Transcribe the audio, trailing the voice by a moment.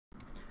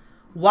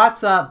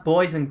What's up,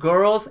 boys and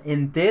girls?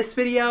 In this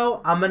video,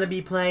 I'm going to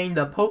be playing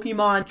the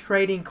Pokemon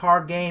trading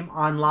card game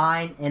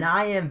online, and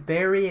I am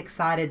very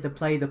excited to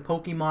play the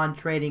Pokemon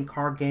trading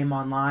card game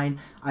online.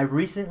 I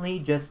recently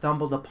just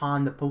stumbled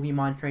upon the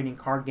Pokemon trading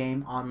card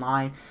game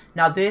online.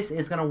 Now, this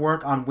is going to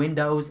work on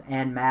Windows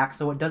and Mac,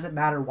 so it doesn't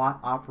matter what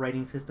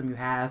operating system you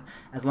have.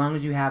 As long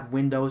as you have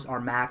Windows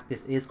or Mac,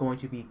 this is going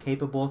to be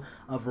capable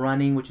of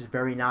running, which is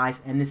very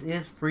nice, and this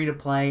is free to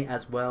play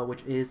as well,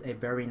 which is a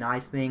very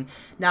nice thing.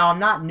 Now, I'm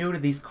not new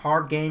to these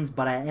card games,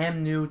 but I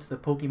am new to the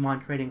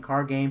Pokemon trading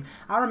card game.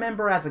 I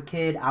remember as a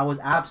kid I was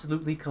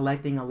absolutely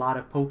collecting a lot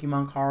of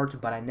Pokemon cards,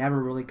 but I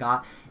never really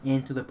got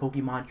into the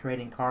Pokemon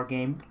trading card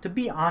game. To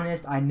be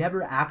honest, I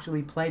never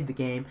actually played the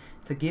game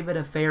to give it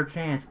a fair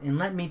chance, and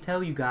let me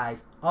tell you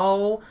guys,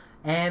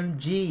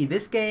 OMG,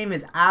 this game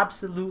is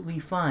absolutely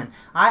fun.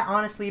 I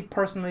honestly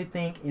personally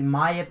think, in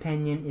my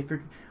opinion, if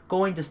you're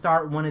going to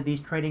start one of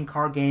these trading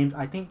card games,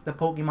 I think the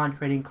Pokemon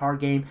trading card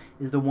game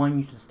is the one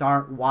you should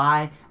start.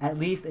 Why? At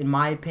least in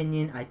my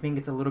opinion, I think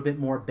it's a little bit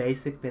more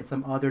basic than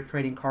some other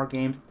trading card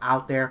games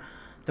out there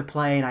to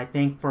play, and I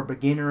think for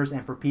beginners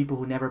and for people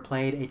who never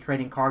played a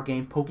trading card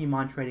game,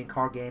 Pokemon trading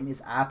card game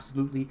is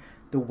absolutely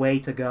the way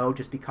to go,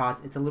 just because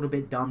it's a little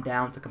bit dumbed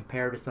down to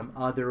compare to some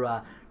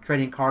other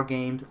trading card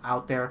games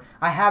out there.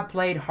 I have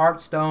played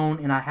Hearthstone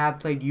and I have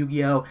played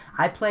Yu-Gi-Oh!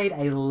 I played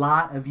a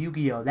lot of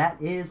Yu-Gi-Oh!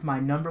 That is my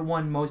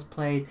 #1 most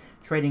played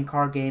trading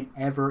card game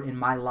ever in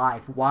my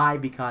life. Why?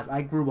 Because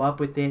I grew up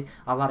with it.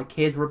 A lot of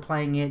kids were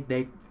playing it.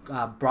 They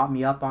brought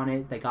me up on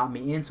it. They got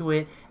me into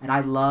it, and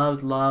I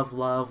love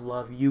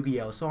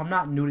Yu-Gi-Oh! So I'm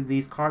not new to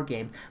these card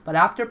games. But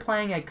after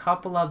playing a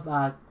couple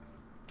of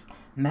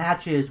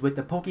matches with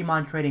the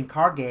Pokemon trading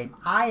card game,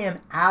 I am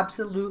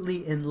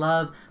absolutely in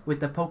love with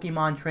the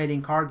Pokemon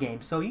trading card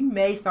game. So you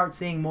may start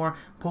seeing more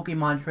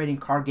Pokemon trading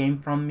card game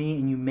from me,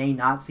 and you may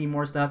not see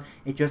more stuff.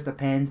 It just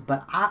depends.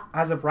 But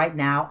as of right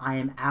now, I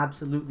am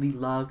absolutely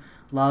love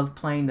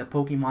playing the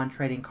Pokemon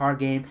trading card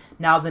game.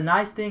 Now, the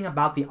nice thing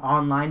about the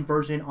online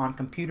version on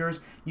computers,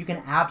 you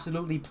can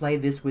absolutely play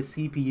this with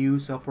CPU.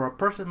 So for a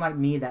person like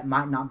me that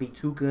might not be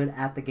too good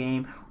at the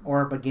game,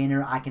 or a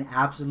beginner, I can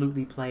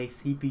absolutely play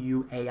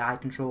CPU AI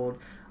controlled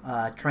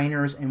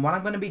trainers. And what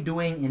I'm going to be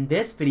doing in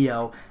this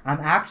video, I'm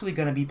actually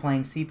going to be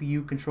playing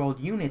CPU controlled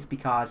units,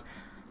 because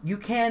you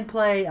can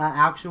play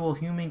actual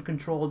human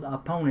controlled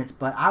opponents,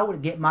 but I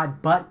would get my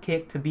butt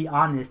kicked, to be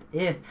honest,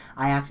 if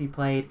I actually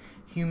played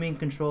human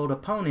controlled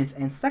opponents.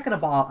 And second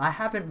of all, I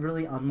haven't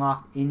really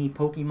unlocked any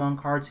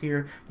Pokemon cards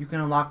here. You can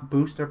unlock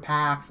booster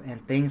packs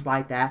and things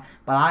like that,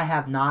 but I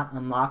have not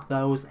unlocked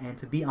those. And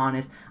to be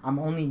honest, I'm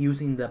only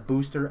using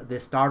the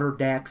starter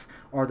decks,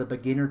 or the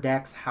beginner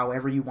decks,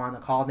 however you want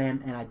to call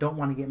them, and I don't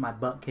want to get my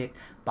butt kicked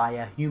by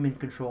a human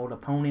controlled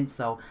opponent,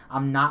 so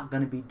I'm not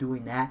going to be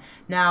doing that.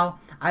 Now,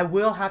 I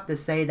will have to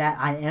say that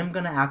I am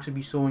going to actually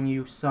be showing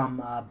you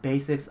some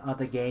basics of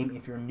the game.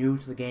 If you're new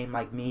to the game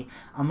like me,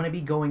 I'm going to be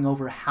going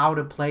over how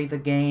to play the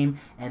game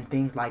and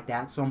things like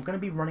that. So I'm going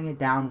to be running it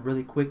down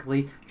really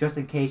quickly, just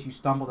in case you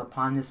stumbled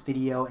upon this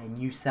video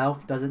and you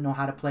self doesn't know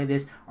how to play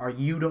this, or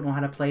you don't know how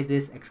to play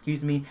this,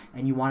 excuse me,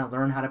 and you want to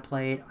learn how to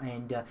play it.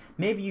 And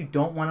maybe you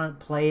don't want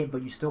to play it,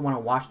 but you still want to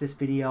watch this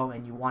video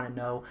and you want to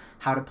know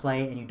how to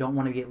play it, and you don't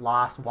want to get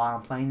lost while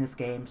I'm playing this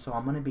game. So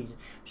I'm going to be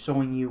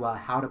showing you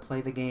how to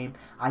play the game.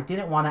 I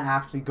didn't want to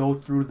actually go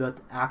through the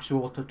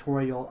actual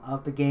tutorial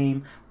of the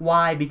game.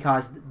 Why?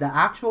 Because the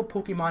actual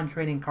Pokemon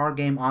trading card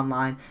game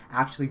online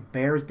actually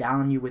bears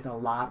down on you with a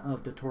lot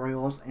of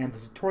tutorials, and the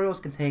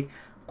tutorials can take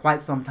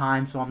quite some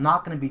time, so I'm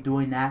not going to be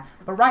doing that.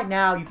 But right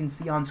now, you can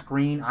see on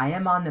screen, I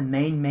am on the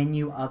main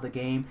menu of the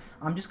game.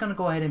 I'm just going to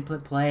go ahead and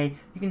click play.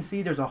 You can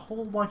see there's a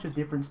whole bunch of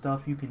different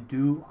stuff you can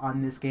do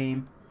on this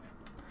game.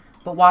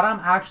 But what I'm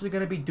actually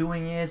going to be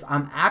doing is,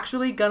 I'm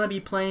actually going to be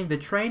playing the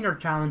Trainer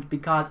Challenge,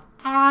 because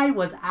I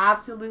was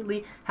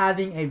absolutely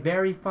having a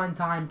very fun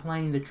time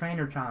playing the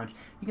Trainer Challenge.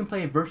 You can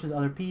play it versus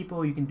other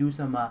people. You can do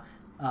some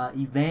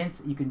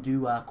events. You can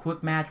do a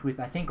quick match with,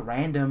 I think,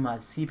 random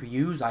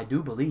CPUs, I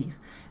do believe.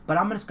 But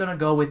I'm just going to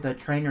go with the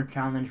Trainer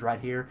Challenge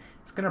right here.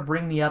 It's going to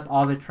bring me up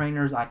all the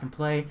trainers I can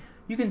play.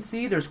 You can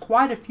see there's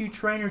quite a few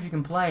trainers you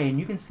can play, and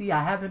you can see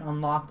I haven't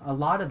unlocked a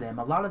lot of them.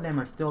 A lot of them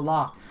are still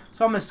locked.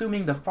 So I'm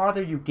assuming the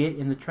farther you get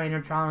in the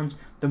Trainer Challenge,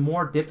 the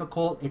more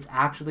difficult it's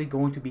actually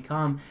going to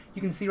become.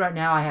 You can see right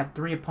now I have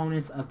 3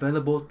 opponents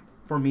available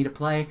for me to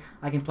play.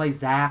 I can play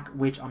Zach,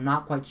 which I'm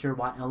not quite sure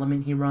what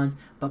element he runs,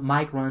 but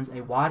Mike runs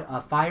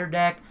a fire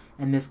deck,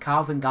 and this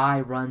Calvin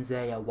guy runs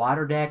a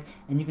water deck.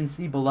 And you can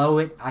see below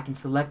it, I can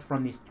select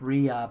from these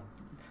 3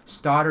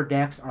 starter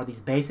decks, or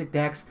these basic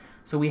decks.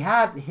 So we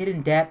have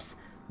Hidden Depths,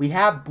 we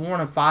have Born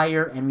of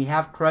Fire, and we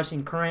have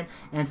Crushing Current.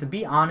 And to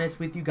be honest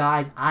with you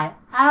guys, I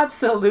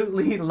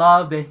absolutely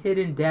love the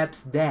Hidden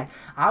Depths deck.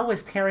 I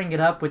was tearing it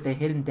up with the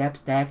Hidden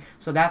Depths deck,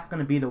 so that's going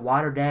to be the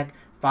water deck.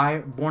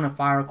 Born of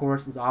Fire, of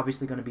course, is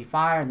obviously going to be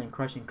fire, and then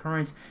Crushing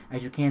Currents,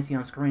 as you can see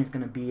on screen, is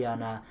going to be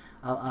an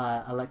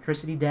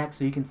electricity deck.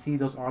 So you can see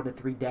those are the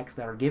 3 decks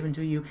that are given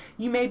to you.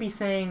 You may be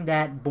saying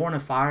that Born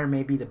of Fire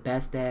may be the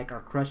best deck, or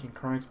Crushing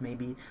Currents may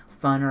be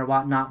fun or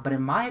whatnot, but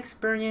in my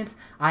experience,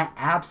 I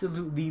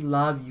absolutely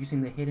love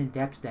using the Hidden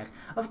Depths deck.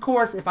 Of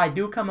course, if I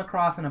do come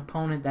across an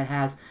opponent that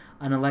has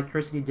an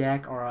electricity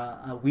deck or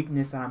a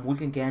weakness that I'm weak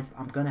against,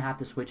 I'm going to have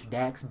to switch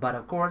decks. But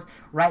of course,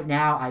 right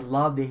now, I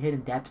love the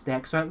Hidden Depths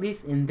deck. So at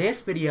least in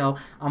this video,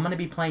 I'm going to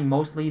be playing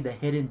mostly the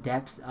Hidden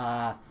Depths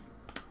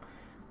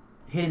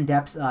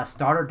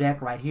starter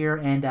deck right here.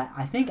 And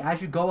I think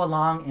as you go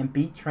along and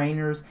beat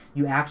trainers,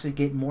 you actually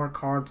get more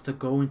cards to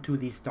go into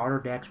these starter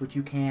decks, which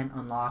you can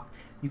unlock.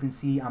 You can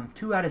see I'm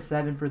 2 out of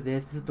 7 for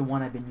this. This is the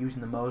one I've been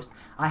using the most.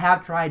 I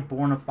have tried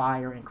Born of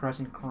Fire and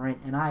Crescent Current,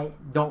 and I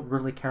don't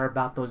really care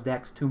about those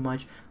decks too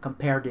much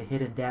compared to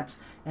Hidden Depths.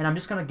 And I'm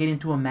just going to get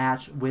into a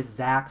match with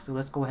Zach. So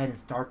let's go ahead and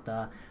start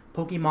the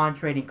Pokemon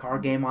trading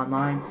card game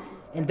online.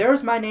 And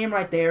there's my name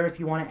right there if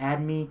you want to add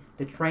me.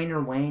 The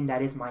Trainer Wayne,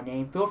 that is my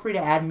name. Feel free to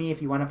add me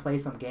if you want to play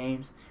some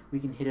games.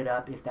 We can hit it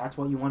up if that's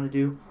what you want to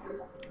do.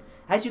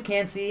 As you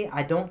can see,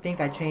 I don't think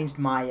I changed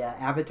my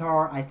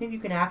avatar. I think you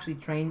can actually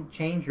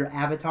change your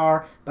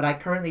avatar, but I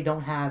currently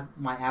don't have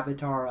my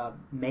avatar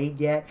made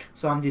yet,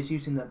 so I'm just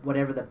using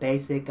whatever the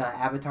basic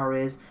avatar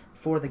is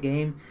for the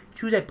game.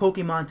 Choose a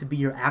Pokemon to be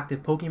your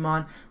active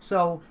Pokemon.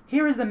 So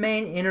here is the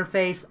main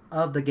interface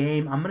of the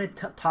game. I'm going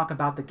to talk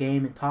about the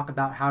game and talk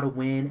about how to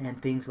win and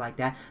things like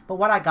that. But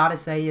what I gotta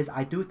say is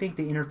I do think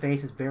the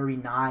interface is very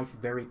nice,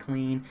 very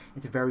clean.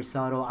 It's very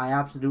subtle. I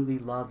absolutely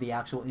love the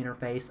actual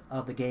interface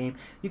of the game.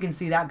 You can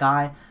see that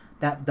guy,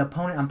 that the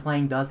opponent I'm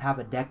playing does have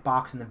a deck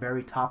box in the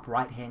very top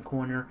right hand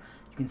corner.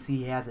 You can see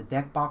he has a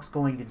deck box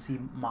going. You can see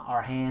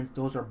our hands.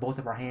 Those are both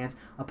of our hands.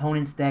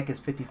 Opponent's deck is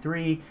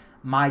 53.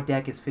 My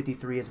deck is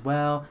 53 as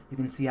well. You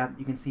can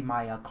see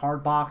my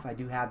card box. I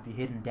do have the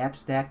Hidden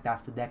Depths deck.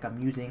 That's the deck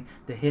I'm using.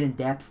 The Hidden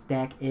Depths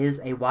deck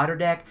is a water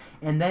deck,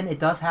 and then it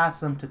does have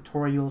some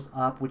tutorials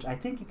up, which I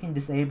think you can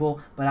disable,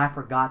 but I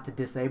forgot to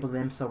disable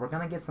them. So we're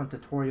gonna get some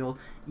tutorial,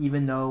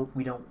 even though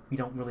we don't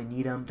really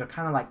need them. They're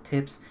kind of like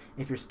tips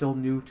if you're still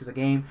new to the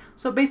game.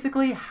 So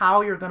basically,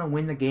 how you're gonna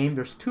win the game.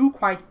 There's two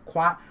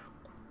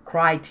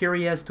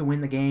criteria to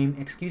win the game.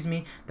 Excuse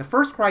me. The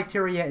first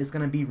criteria is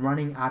going to be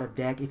running out of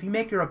deck. If you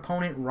make your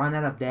opponent run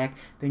out of deck,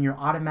 then you're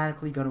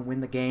automatically going to win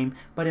the game.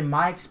 But in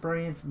my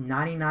experience,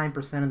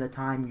 99% of the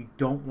time, you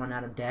don't run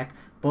out of deck.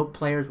 Both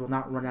players will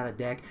not run out of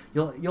deck.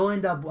 You'll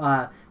end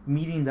up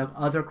meeting the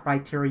other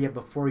criteria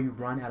before you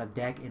run out of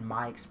deck, in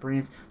my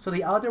experience. So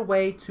the other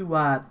way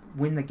to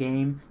win the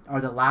game, or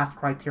the last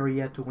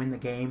criteria to win the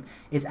game,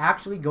 is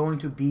actually going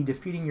to be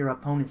defeating your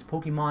opponent's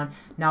Pokemon.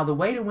 Now the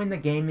way to win the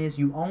game is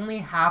you only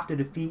have to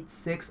defeat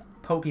 6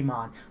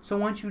 Pokemon. So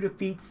once you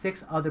defeat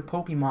 6 other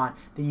Pokemon,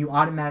 then you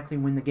automatically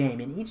win the game.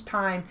 And each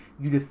time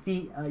you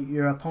defeat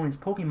your opponent's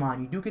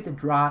Pokemon, you do get to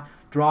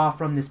draw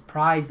from this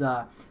prize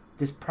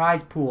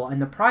pool, and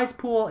the prize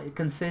pool, it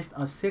consists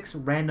of 6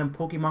 random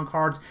Pokemon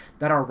cards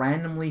that are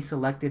randomly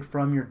selected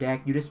from your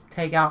deck. You just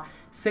take out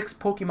 6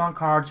 Pokemon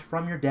cards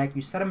from your deck,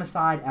 you set them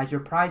aside as your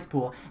prize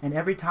pool, and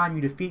every time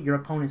you defeat your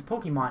opponent's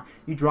Pokemon,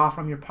 you draw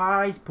from your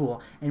prize pool.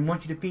 And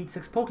once you defeat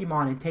 6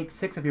 Pokemon and take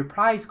 6 of your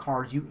prize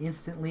cards, you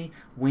instantly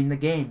win the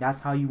game. That's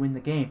how you win the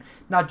game.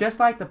 Now,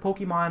 just like the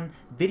Pokemon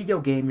video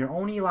game, you're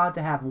only allowed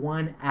to have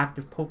 1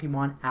 active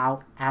Pokemon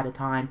out at a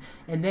time.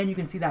 And then you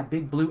can see that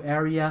big blue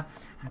area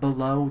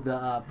below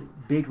the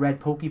big red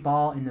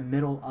Pokeball in the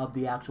middle of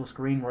the actual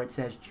screen where it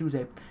says choose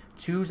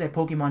a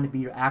Pokemon to be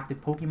your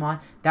active Pokemon.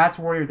 That's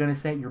where you're going to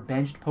set your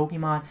benched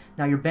Pokemon.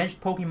 Now, your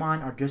benched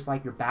Pokemon are just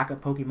like your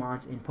backup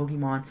Pokemons in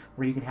Pokemon,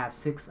 where you can have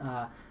 6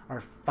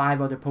 or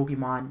 5 other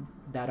Pokemon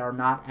that are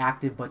not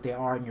active, but they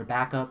are in your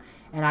backup.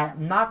 And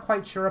I'm not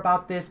quite sure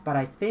about this, but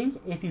I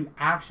think if you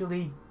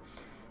actually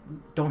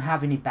don't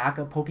have any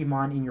backup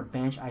Pokemon in your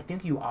bench, I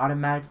think you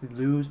automatically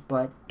lose,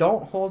 but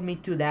don't hold me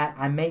to that.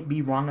 I may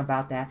be wrong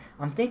about that.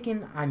 I'm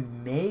thinking I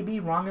may be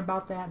wrong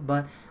about that,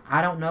 but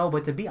I don't know.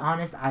 But to be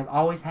honest, I've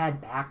always had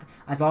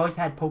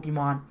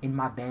Pokemon in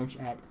my bench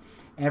at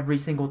every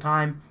single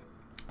time.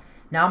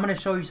 Now I'm going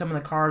to show you some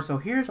of the cards. So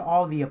here's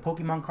all the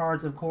Pokemon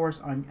cards, of course,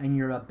 on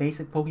your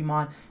basic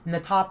Pokemon. In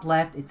the top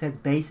left, it says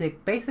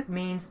basic. Basic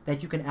means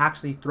that you can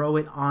actually throw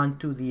it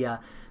onto the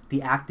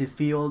active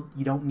field.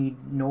 You don't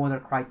need no other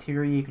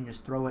criteria. You can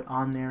just throw it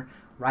on there.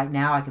 Right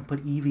now, I can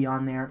put Eevee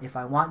on there if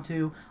I want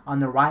to. On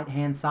the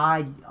right-hand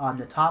side, on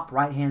the top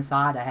right-hand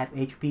side, I have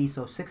HP,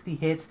 so 60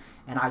 hits,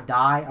 and I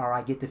die or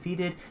I get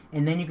defeated.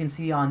 And then you can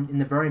see in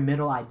the very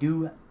middle, I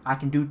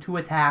can do 2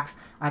 attacks.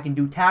 I can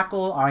do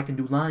tackle or I can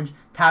do lunge.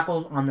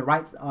 Tackles on the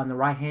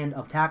right hand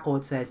of tackle,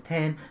 it says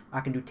 10.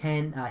 I can do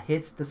 10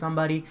 hits to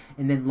somebody,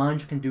 and then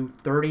lunge can do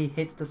 30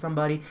 hits to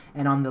somebody.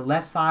 And on the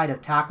left side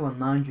of tackle and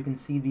lunge, you can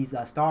see these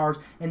stars,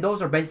 and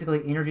those are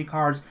basically energy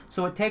cards.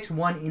 So it takes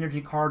 1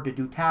 energy card to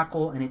do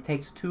tackle, and it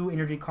takes 2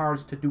 energy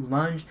cards to do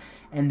lunge.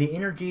 And the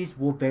energies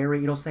will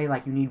vary. It'll say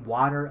like you need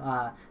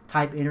water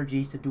type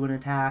energies to do an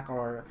attack,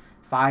 or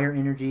fire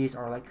energies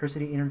or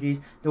electricity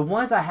energies. The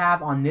ones I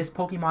have on this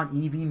Pokemon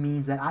Eevee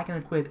means that I can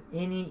equip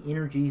any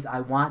energies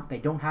I want. They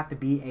don't have to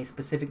be a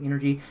specific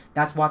energy.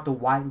 That's what the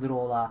white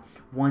little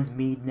ones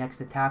mean next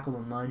to Tackle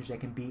and Lunge. They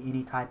can be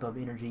any type of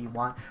energy you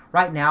want.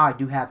 Right now I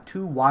do have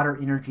 2 water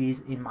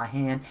energies in my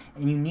hand,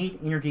 and you need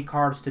energy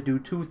cards to do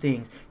 2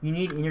 things. You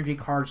need energy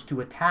cards to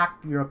attack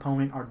your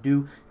opponent or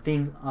do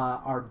things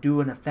or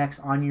do an effects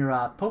on your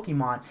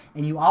Pokemon,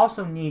 and you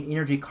also need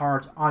energy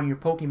cards on your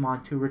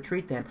Pokemon to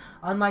retreat them.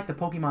 Unlike the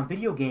Pokemon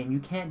video game, you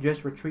can't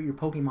just retreat your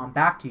Pokemon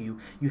back to you.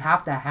 You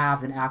have to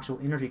have an actual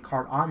energy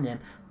card on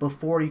them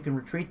before you can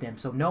retreat them.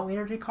 So no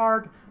energy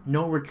card,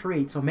 no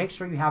retreat. So make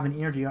sure you have an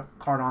energy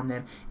card on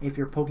them if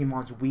your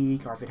Pokemon's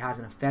weak or if it has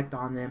an effect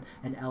on them,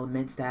 an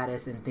element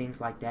status and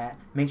things like that.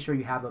 Make sure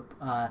you have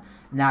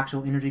an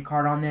actual energy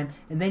card on them.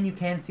 And then you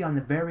can see on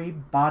the very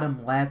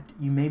bottom left,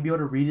 you may be able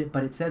to read it,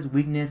 but it says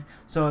weakness.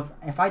 So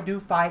if I do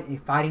fight a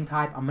fighting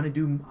type,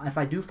 if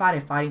I do fight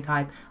a fighting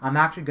type, I'm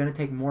actually going to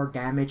take more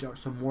damage or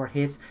some more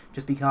hits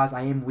just because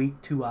I am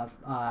weak to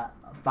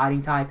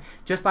fighting type.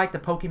 Just like the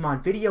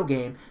Pokemon video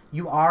game,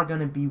 you are going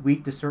to be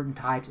weak to certain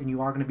types and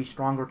you are going to be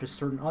stronger to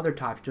certain other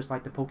types, just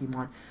like the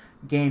Pokemon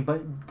game.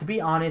 But to be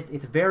honest,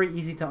 it's very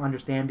easy to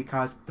understand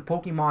because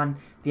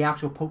the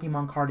actual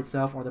Pokemon card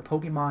itself, or the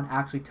Pokemon,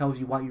 actually tells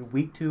you what you're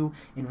weak to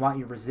and what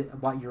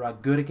you're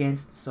good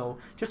against. So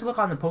just look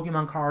on the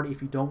Pokemon card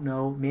if you don't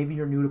know. Maybe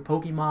you're new to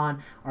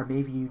Pokemon, or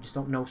maybe you just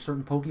don't know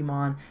certain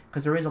Pokemon,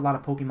 because there is a lot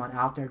of Pokemon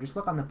out there. Just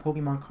look on the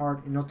Pokemon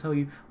card and it'll tell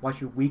you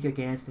what you're weak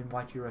against and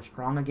what you're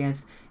strong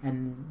against,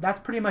 and that's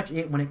pretty much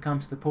it when it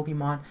comes to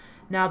Pokemon.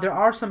 Now, there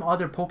are some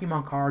other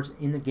Pokemon cards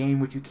in the game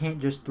which you can't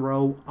just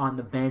throw on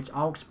the bench.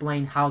 I'll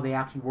explain how they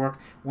actually work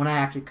when I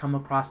actually come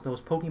across those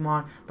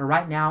Pokemon. But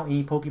right now,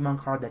 any Pokemon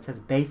card that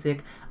says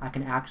basic, I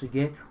can actually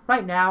get.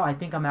 Right now, I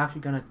think I'm actually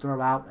going to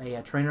throw out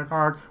a trainer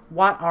card.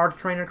 What are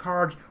trainer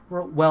cards?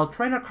 Well,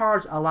 trainer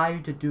cards allow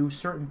you to do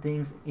certain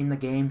things in the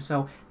game.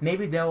 So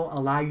maybe they'll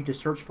allow you to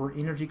search for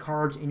energy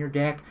cards in your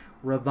deck,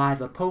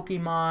 revive a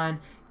Pokemon,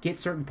 get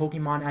certain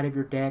Pokemon out of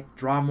your deck,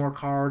 draw more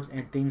cards,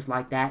 and things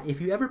like that. If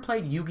you ever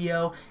played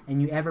Yu-Gi-Oh!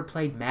 And you ever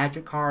played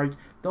Magic cards,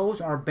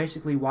 those are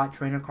basically what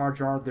trainer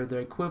cards are. They're the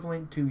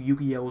equivalent to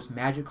Yu-Gi-Oh's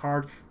Magic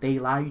card. They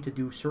allow you to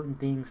do certain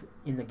things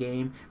in the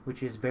game,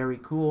 which is very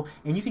cool.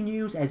 And you can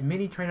use as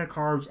many trainer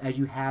cards as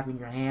you have in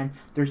your hand.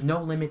 There's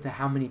no limit to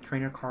how many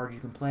trainer cards you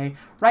can play.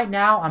 Right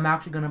now, I'm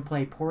actually going to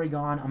play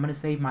Porygon. I'm going to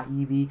save my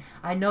Eevee.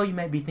 I know you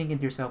might be thinking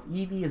to yourself,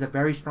 Eevee is a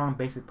very strong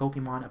basic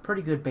Pokemon, a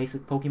pretty good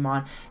basic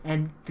Pokemon.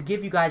 And to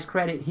give you guys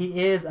credit,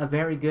 he is a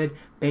very good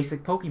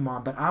basic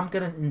Pokemon, but I'm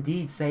going to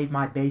indeed save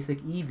my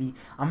basic Eevee.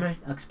 I'm going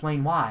to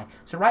explain why.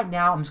 So right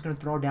now, I'm just going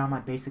to throw down my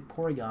basic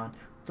Porygon,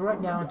 throw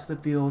it down into the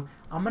field.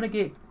 I'm going to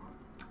get,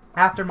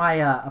 after my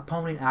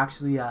opponent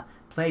actually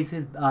plays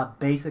his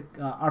places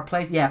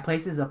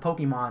a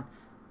Pokemon,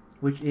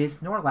 which is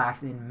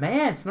Snorlax, and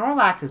man,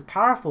 Snorlax is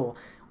powerful.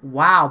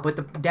 Wow, but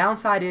the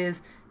downside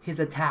is his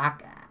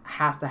attack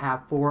has to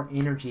have 4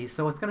 energies,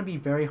 so it's going to be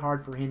very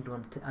hard for him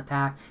to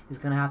attack. He's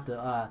going to have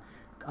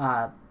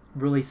to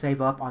really save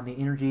up on the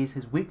energies.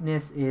 His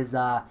weakness is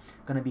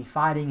going to be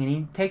fighting, and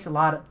he takes a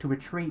lot to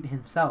retreat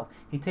himself.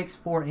 He takes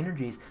 4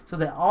 energies, so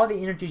that all the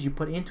energies you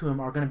put into him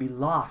are going to be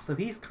lost. So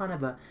he's kind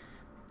of a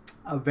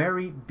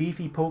very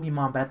beefy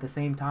Pokemon, but at the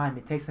same time,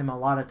 it takes him a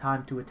lot of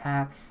time to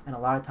attack and a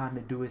lot of time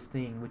to do his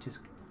thing, which is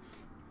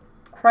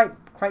quite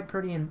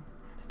pretty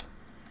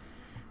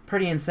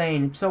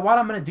insane. So what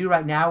I'm going to do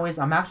right now is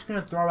I'm actually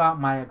going to throw out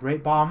my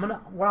Great Ball.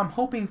 What I'm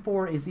hoping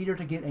for is either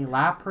to get a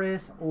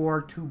Lapras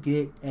or to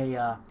get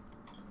a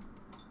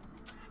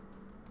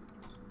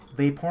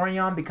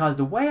Vaporeon, because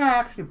the way I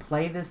actually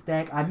play this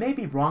deck, I may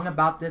be wrong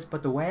about this,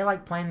 but the way I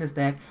like playing this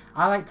deck,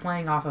 I like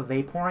playing off a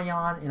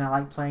Vaporeon and I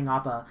like playing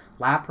off a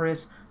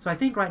Lapras. So I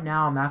think right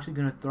now I'm actually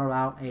going to throw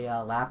out a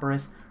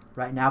Lapras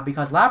right now,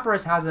 because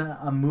Lapras has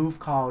a move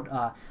called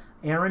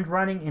Errand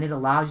Running, and it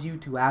allows you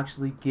to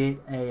actually get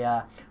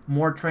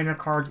more trainer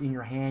cards in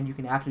your hand. You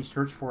can actually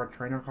search for a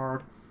trainer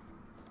card.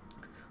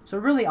 So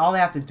really all I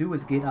have to do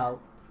is get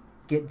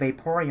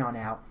Vaporeon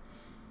out.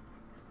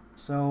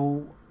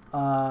 So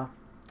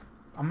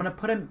I'm gonna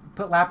put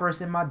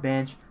Lapras in my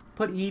bench,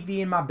 put Eevee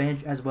in my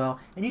bench as well,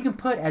 and you can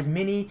put as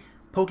many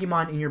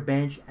Pokemon in your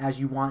bench as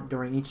you want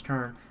during each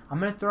turn. I'm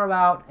gonna throw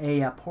out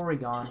a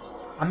Porygon.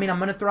 I'm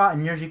gonna throw out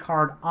an energy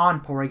card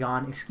on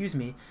Porygon, excuse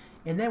me.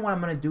 And then what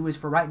I'm gonna do is,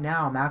 for right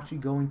now, I'm actually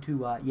going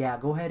to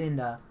go ahead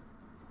and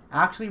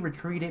actually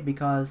retreat it,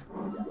 because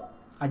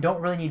I don't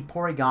really need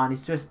Porygon.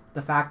 It's just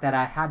the fact that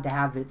I had to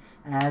have it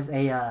as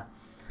a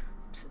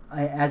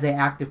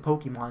active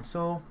Pokemon.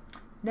 So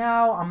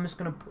now I'm just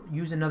going to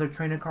use another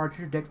trainer card. Choose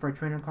your deck for a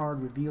trainer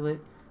card. Reveal it.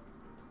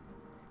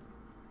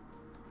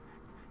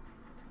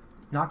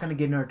 Not going to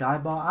get another die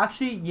ball.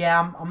 Actually,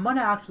 yeah, I'm going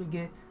to actually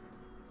get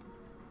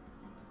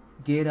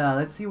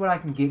let's see what I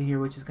can get here,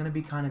 which is going to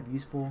be kind of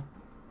useful.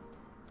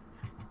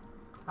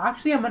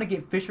 Actually, I'm going to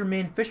get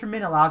Fisherman.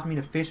 Fisherman allows me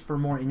to fish for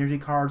more energy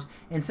cards.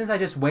 And since I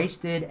just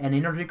wasted an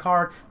energy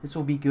card, this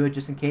will be good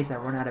just in case I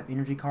run out of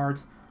energy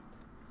cards.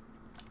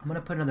 I'm going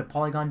to put another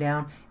Porygon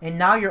down. And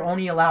now you're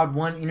only allowed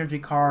one energy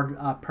card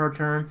per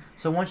turn.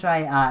 So once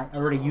I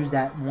already used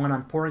that one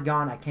on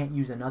Porygon, I can't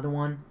use another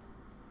one.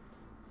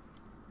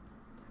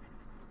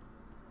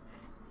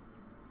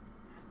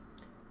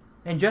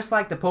 And just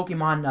like the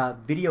Pokemon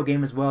video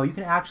game as well, you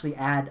can actually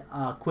add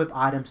equip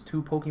items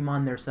to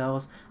Pokemon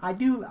themselves. I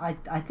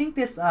think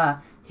this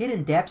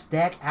Hidden Depths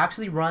deck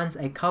actually runs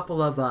a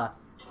couple of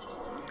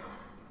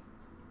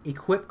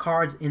equip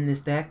cards in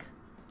this deck.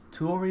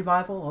 Tool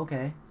Revival,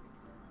 okay.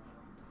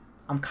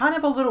 I'm kind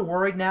of a little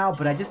worried now,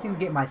 but I just need to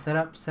get my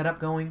setup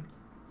going.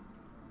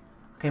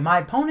 Okay, my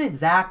opponent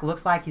Zach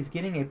looks like he's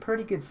getting a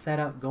pretty good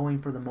setup going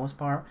for the most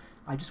part.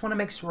 I just want to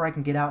make sure I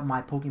can get out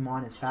my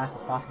Pokemon as fast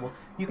as possible.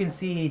 You can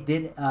see he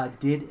did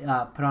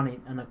put on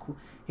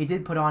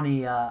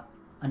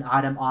an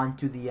item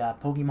onto the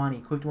Pokemon, he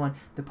equipped one.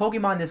 The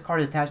Pokemon this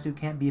card is attached to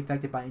can't be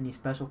affected by any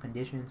special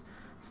conditions,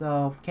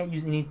 so can't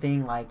use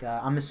anything like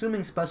I'm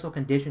assuming special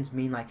conditions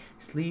mean like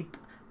sleep,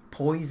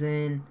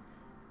 poison,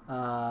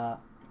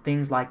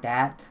 things like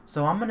that.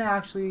 So I'm gonna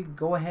actually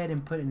go ahead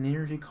and put an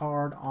energy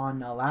card on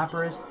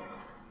Lapras.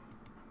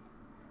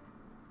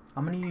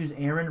 I'm gonna use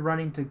Errand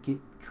Running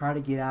to try to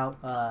get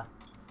out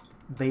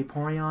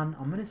Vaporeon.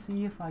 I'm gonna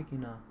see if I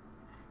can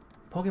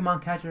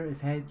Pokemon Catcher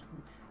if heads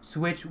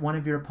switch one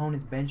of your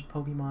opponent's bench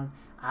Pokemon.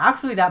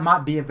 Actually, that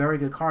might be a very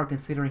good card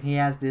considering he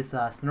has this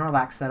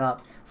Snorlax set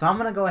up. So I'm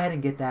gonna go ahead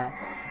and get that.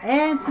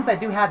 And since I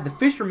do have the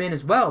Fisherman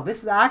as well,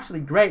 this is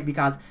actually great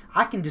because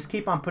I can just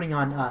keep on putting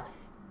on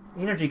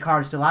energy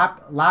cards to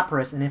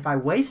Lapras, and if I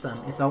waste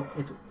them, it's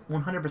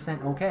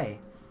 100% okay.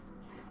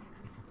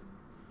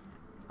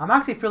 I'm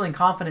actually feeling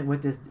confident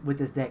with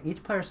this deck.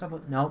 Each player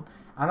nope.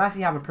 I'm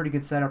actually have a pretty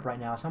good setup right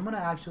now, so I'm gonna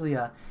actually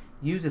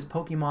use this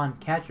Pokemon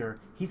Catcher.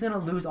 He's gonna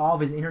lose all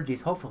of his energies,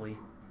 hopefully.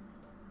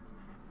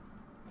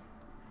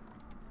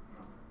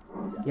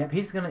 Yep,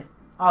 he's gonna.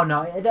 Oh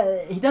no,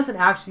 he doesn't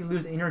actually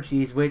lose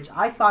energies, which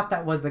I thought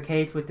that was the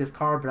case with this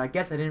card, but I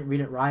guess I didn't read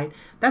it right.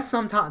 That's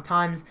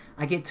sometimes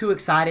I get too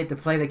excited to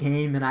play the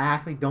game and I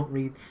actually don't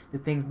read the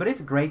things. But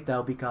it's great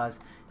though because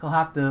he'll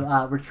have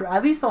to retreat.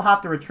 At least he'll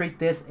have to retreat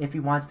this if he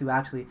wants to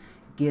actually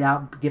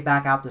get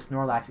back out the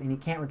Snorlax, and he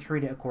can't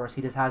retreat it. Of course,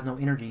 he just has no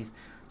energies.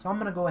 So I'm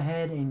gonna go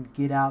ahead and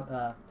get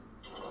out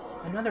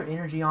another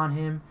energy on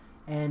him,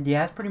 and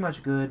yeah, it's pretty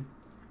much good.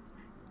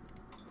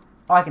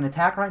 Oh, I can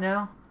attack right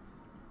now.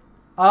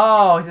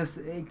 Oh,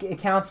 it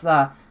counts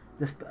the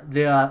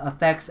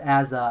effects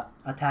as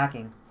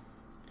attacking.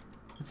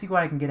 Let's see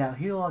what I can get out.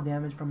 Heal all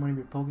damage from one of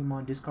your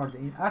Pokemon. Discard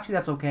the. Actually,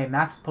 that's okay.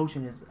 Max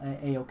Potion is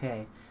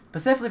a-okay.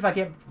 Specifically, if I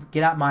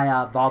get out my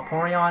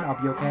Vaporeon,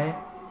 I'll be okay.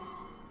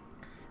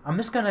 I'm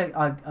just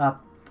gonna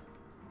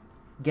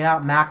get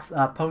out Max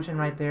Potion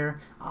right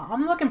there.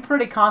 I'm looking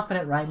pretty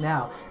confident right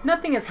now.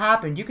 Nothing has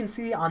happened. You can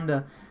see on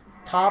the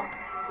top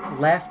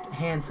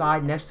left-hand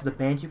side next to the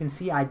bench, you can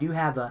see I do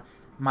have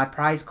my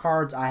prize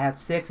cards. I have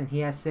 6 and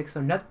he has 6,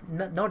 so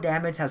no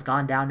damage has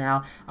gone down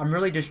now. I'm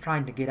really just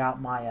trying to get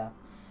out my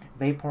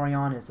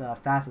Vaporeon as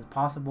fast as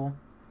possible.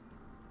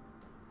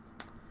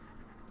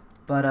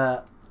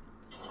 But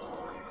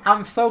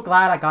I'm so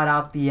glad I got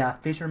out the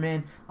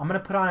Fisherman. I'm going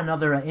to put on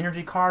another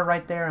energy card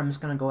right there. I'm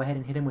just going to go ahead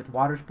and hit him with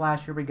Water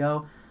Splash. Here we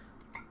go.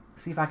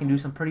 See if I can do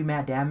some pretty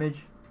mad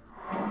damage.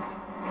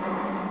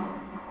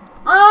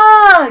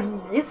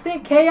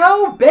 Instant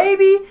KO,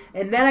 baby!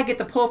 And then I get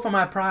to pull from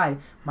my prize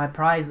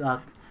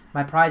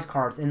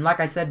cards. And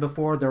like I said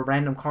before, they're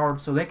random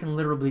cards, so they can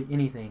literally be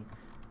anything.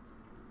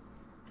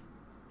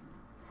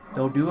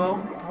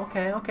 Doduo?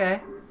 Okay, okay.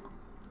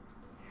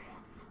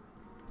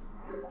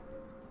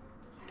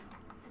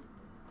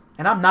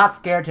 And I'm not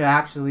scared to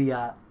actually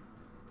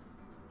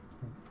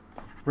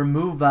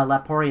remove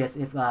Laporius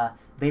if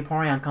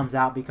Vaporeon comes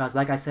out, because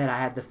like I said, I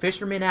have the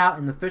Fisherman out,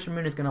 and the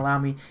Fisherman is going to allow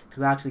me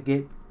to actually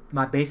get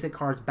my basic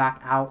cards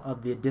back out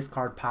of the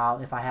discard pile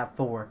if I have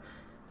 4.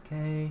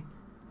 Okay,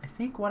 I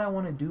think what I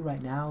want to do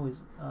right now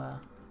is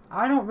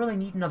I don't really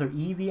need another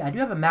Eevee. I do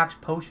have a Max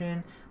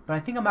Potion, but I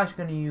think I'm actually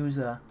going to use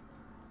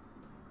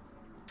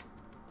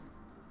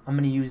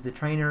the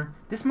trainer.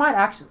 This might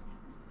actually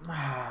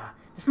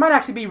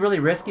be really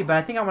risky, but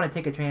I think I want to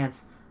take a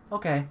chance.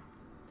 Okay,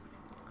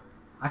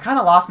 I kind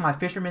of lost my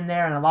Fisherman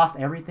there and I lost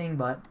everything,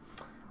 but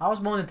I was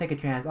willing to take a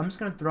chance. I'm just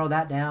going to throw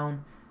that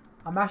down.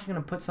 I'm actually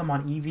going to put some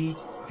on Eevee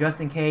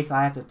just in case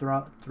I have to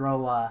throw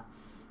out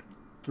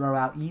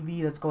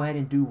Eevee. Let's go ahead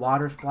and do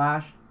Water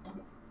Splash.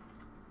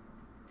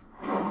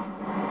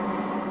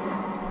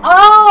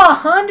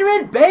 Oh,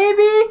 100,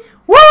 baby!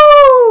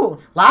 Woo!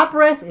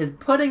 Lapras is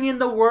putting in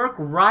the work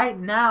right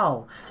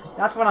now.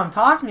 That's what I'm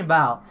talking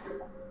about.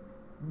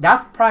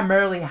 That's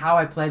primarily how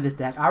I play this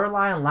deck. I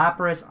rely on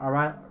Lapras,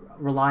 I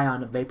rely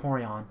on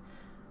Vaporeon.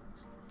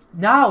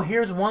 Now,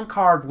 here's one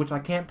card which I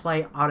can't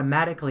play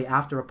automatically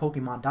after a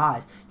Pokemon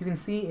dies. You can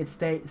see it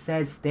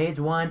says Stage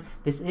 1.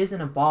 This is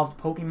an evolved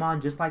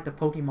Pokemon, just like the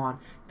Pokemon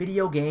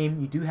video game.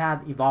 You do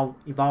have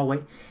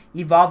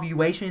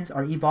evaluations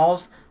or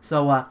evolves.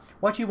 So,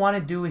 what you want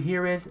to do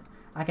here is,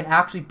 I can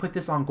actually put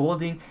this on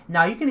Golding.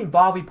 Now, you can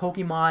evolve a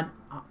Pokemon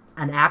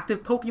an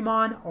active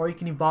Pokemon, or you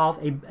can evolve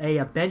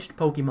a benched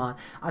Pokemon.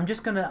 I'm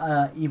just going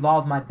to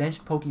evolve my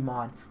benched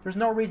Pokemon. There's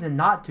no reason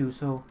not to,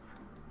 so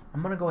I'm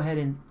going to go ahead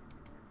and...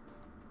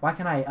 Why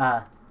can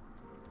I...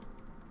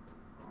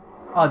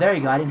 Oh, there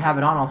you go. I didn't have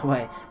it on all the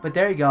way. But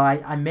there you go.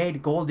 I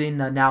made Golden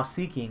now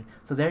Seeking.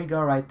 So there you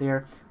go right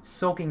there.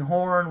 Soaking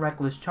Horn,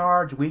 Reckless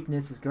Charge,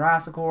 Weakness is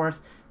Grass, of course.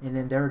 And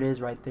then there it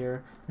is right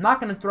there. I'm not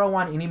going to throw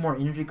on any more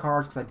energy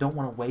cards because I don't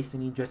want to waste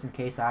any just in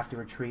case I have to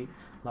retreat.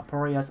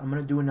 Laporius, I'm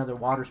going to do another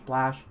Water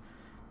Splash.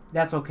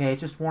 That's okay.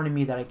 It's just warning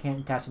me that I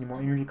can't attach any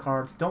more energy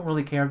cards. Don't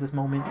really care at this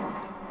moment.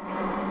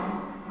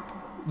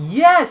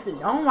 Yes!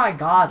 Oh my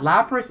god.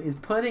 Lapras is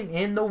putting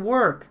in the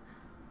work.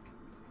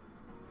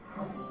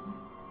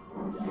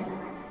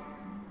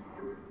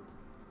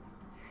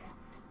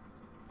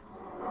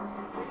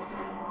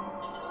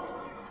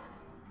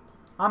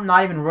 I'm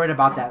not even worried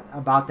about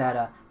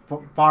that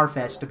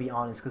Farfetch, to be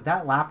honest, because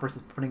that Lapras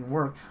is putting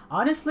work.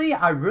 Honestly,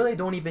 I really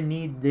don't even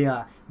need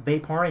the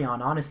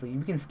Vaporeon, honestly.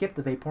 You can skip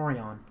the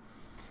Vaporeon.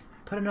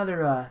 Put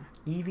another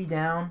Eevee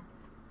down.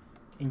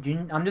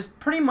 And I'm just,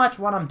 pretty much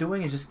what I'm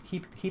doing is just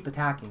keep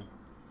attacking.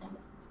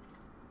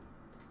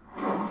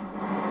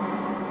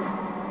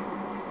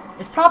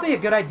 It's probably a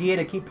good idea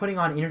to keep putting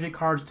on energy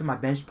cards to my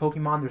benched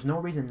Pokemon. There's no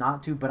reason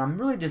not to, but I'm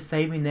really just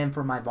saving them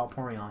for my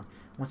Vaporeon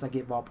once I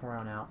get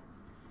Vaporeon out.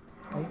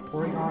 Okay,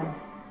 Porygon.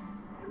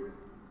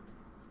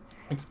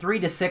 It's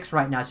 3-6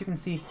 right now, so you can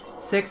see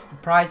 6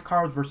 prize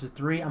cards versus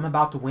 3. I'm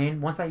about to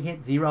win. Once I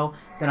hit 0,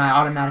 then I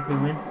automatically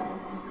win.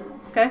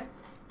 Okay.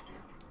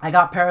 I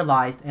got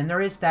paralyzed, and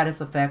there is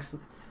status effects,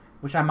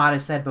 which I might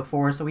have said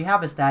before. So we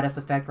have a status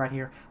effect right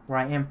here where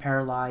I am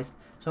paralyzed.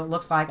 So it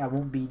looks like I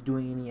won't be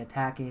doing any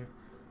attacking.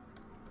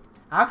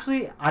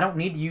 Actually, I don't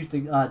need to use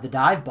the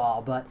dive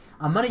ball, but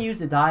I'm going to use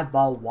the dive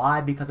ball.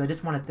 Why? Because I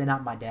just want to thin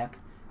out my deck.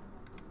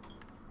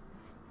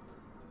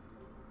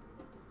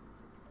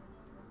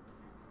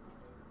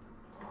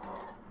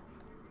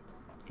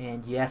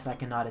 And yes, I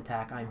cannot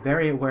attack. I'm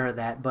very aware of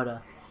that,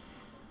 but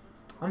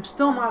I'm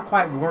still not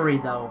quite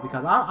worried, though,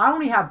 because I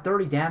only have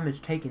 30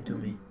 damage taken to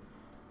me.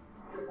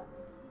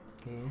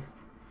 Okay.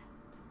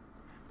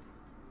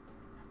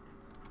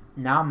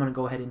 Now I'm going to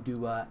go ahead and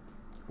do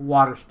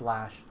Water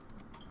Splash.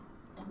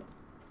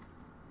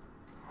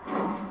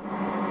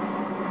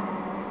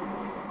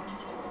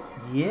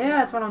 Yeah,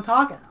 that's what I'm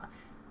talking.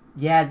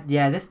 Yeah,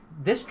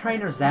 this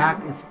trainer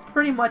Zach is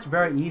pretty much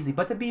very easy.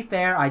 But to be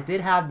fair, I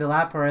did have the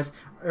Lapras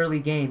early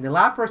game. The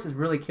Lapras is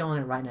really killing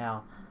it right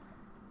now.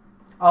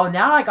 Oh,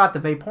 now I got the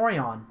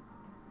Vaporeon,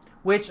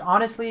 which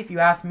honestly, if you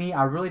ask me,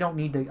 I really don't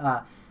need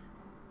to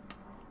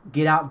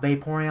get out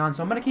Vaporeon.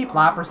 So I'm gonna keep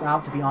Lapras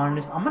out, to be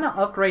honest. I'm gonna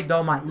upgrade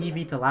though my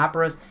Eevee to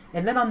Lapras,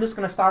 and then I'm just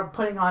gonna start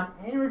putting on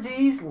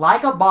energies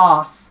like a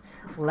boss.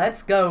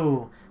 Let's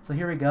go. So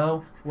here we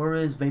go. Where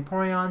is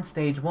Vaporeon?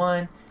 Stage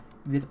 1.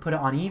 You get to put it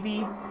on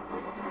Eevee.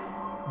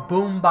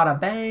 Boom, bada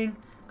bang.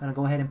 Gonna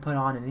go ahead and put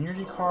on an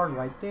energy card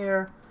right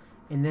there.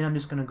 And then I'm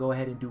just gonna go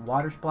ahead and do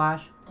Water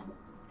Splash.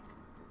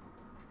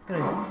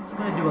 It's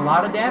gonna do a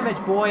lot of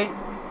damage, boy.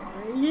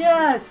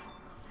 Yes!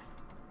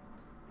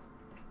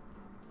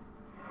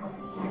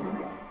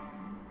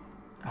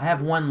 I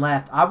have one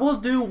left. I will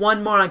do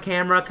one more on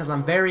camera because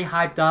I'm very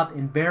hyped up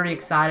and very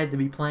excited to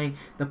be playing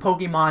the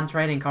Pokemon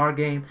trading card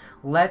game.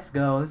 Let's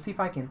go. Let's see if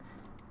I can...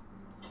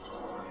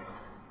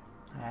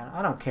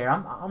 I don't care.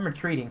 I'm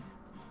retreating.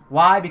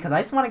 Why? Because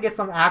I just want to get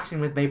some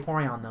action with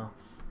Vaporeon, though.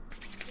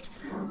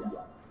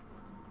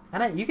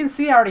 And you can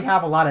see I already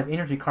have a lot of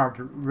energy cards,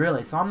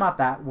 really, so I'm not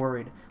that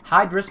worried.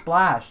 Hydra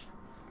Splash.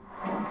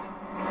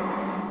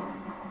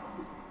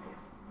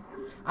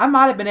 I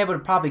might have been able to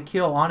probably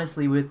kill,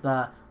 honestly, with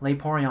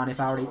Vaporeon if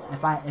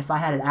I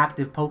had an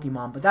active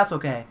Pokemon, but that's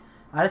okay.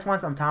 I just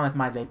want some time with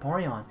my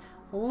Vaporeon.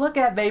 Look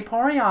at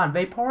Vaporeon.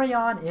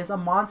 Vaporeon is a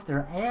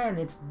monster, and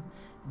it's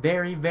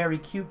very, very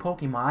cute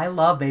Pokemon. I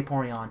love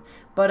Vaporeon.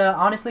 But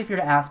honestly, if you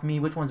were to ask me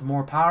which one's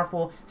more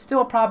powerful,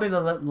 still probably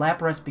the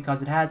Lapras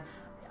because it has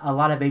a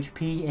lot of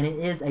HP, and it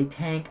is a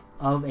tank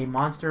of a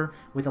monster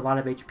with a lot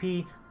of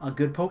HP, a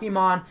good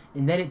Pokemon,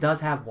 and then it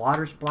does have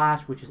Water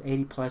Splash, which is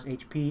 80 plus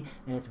HP,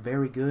 and it's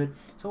very good.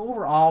 So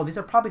overall, these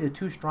are probably the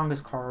 2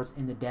 strongest cards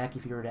in the deck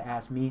if you were to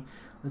ask me.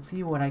 Let's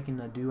see what I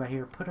can do right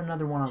here. Put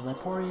another one on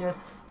Laporius,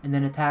 and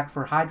then attack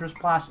for Hydro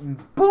Splash,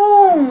 and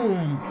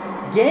boom!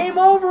 Game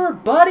over,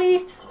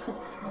 buddy!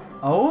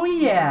 Oh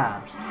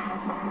yeah!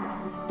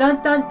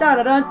 Dun dun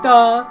dun dun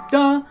dun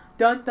dun!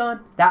 Dun, dun.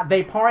 That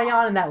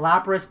Vaporeon and that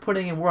Lapras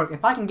putting in work.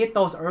 If I can get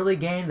those early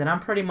game, then I'm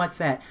pretty much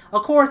set.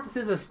 Of course, this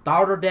is a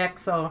starter deck,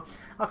 so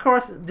of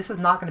course this is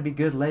not going to be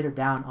good later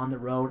down on the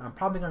road. I'm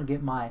probably going to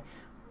get my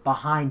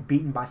behind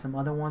beaten by some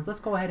other ones.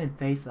 Let's go ahead and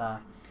face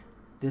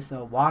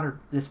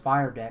this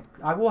fire deck.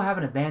 I will have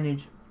an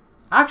advantage.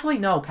 Actually,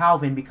 no,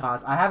 Calvin,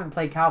 because I haven't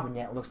played Calvin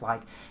yet, it looks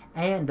like.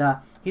 And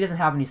he doesn't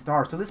have any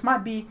stars. So this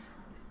might be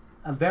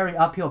a very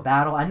uphill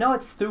battle. I know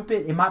it's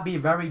stupid. It might be a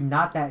very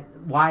not that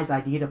wise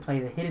idea to play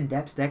the Hidden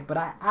Depths deck, but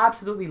I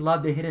absolutely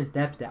love the Hidden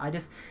Depths deck. I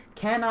just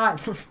cannot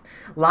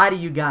lie to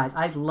you guys.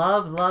 I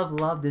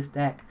love this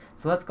deck.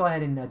 So let's go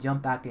ahead and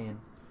jump back in.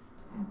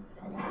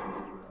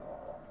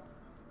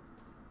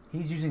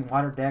 He's using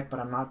water deck, but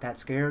I'm not that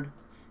scared.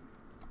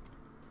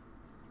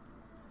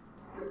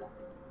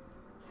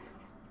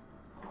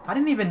 I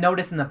didn't even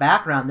notice in the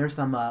background there's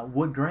some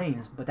wood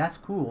grains, but that's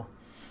cool.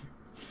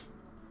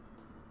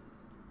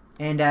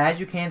 And as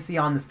you can see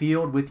on the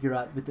field with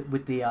your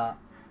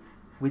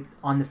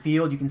on the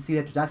field, you can see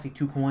that there's actually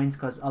 2 coins,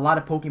 because a lot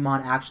of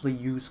Pokemon actually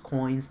use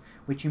coins,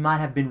 which you might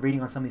have been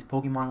reading on some of these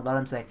Pokemon. A lot of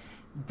them say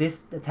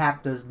this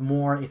attack does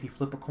more if you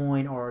flip a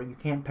coin, or you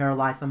can't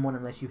paralyze someone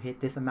unless you hit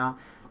this amount,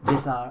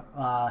 this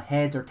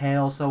heads or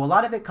tails. So a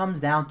lot of it comes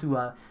down to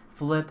a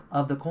flip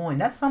of the coin.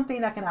 That's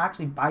something that can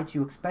actually bite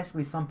you,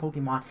 especially some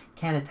Pokemon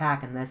can't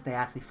attack unless they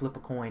actually flip a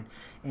coin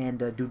and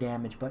do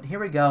damage. But here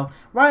we go.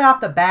 Right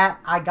off the bat,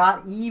 I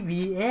got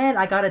Eevee and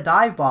I got a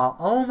Dive Ball.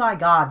 Oh my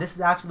god, this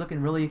is actually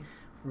looking really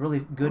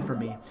good for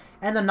me.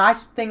 And the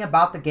nice thing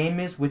about the game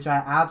is, which I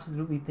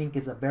absolutely think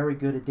is a very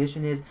good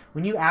addition, is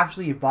when you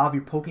actually evolve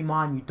your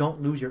Pokemon, you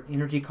don't lose your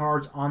energy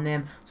cards on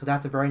them. So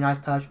that's a very nice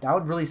touch. That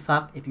would really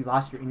suck if you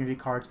lost your energy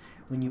cards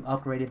when you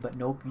upgraded, but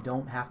nope, you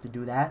don't have to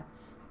do that.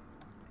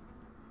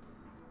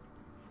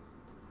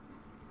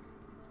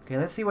 Okay,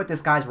 let's see what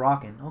this guy's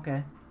rocking.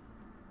 Okay.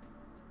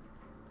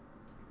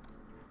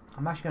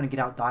 I'm actually going to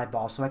get out Dive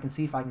Ball so I can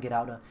see if I can get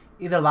out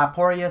either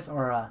Laporius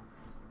or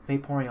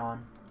Vaporeon.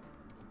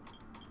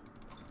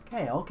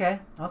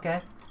 Okay.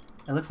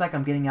 It looks like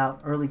I'm getting out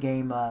early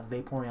game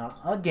Vaporeon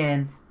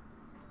again.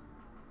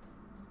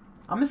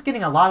 I'm just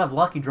getting a lot of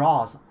lucky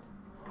draws.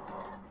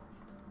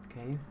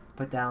 Okay,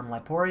 put down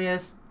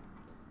Laporius.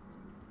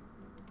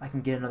 I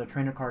can get another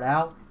trainer card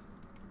out.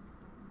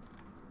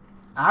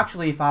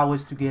 Actually, if I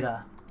was to get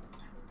a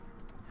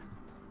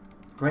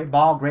Great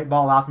Ball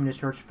allows me to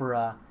search for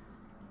a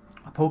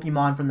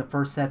Pokemon from the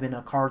first 7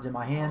 cards in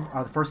my hand,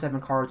 or the first 7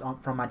 cards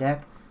from my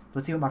deck.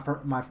 Let's see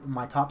what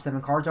my top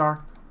 7 cards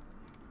are.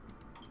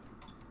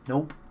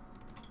 Nope.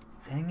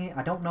 Dang it.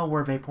 I don't know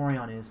where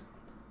Vaporeon is.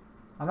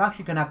 I'm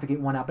actually going to have to get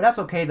one out. But that's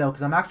okay, though,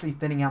 because I'm actually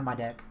thinning out my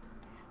deck.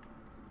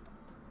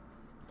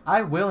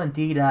 I will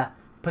indeed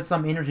put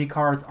some energy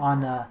cards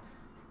on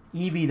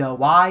Eevee, though.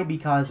 Why?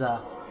 Because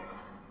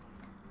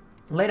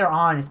later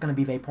on, it's going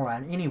to be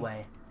Vaporeon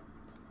anyway.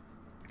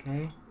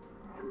 Okay.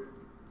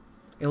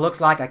 It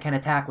looks like I can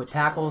attack with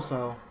Tackle,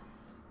 so...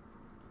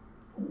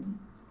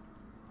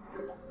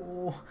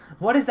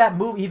 What does that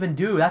move even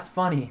do? That's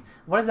funny.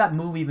 What does that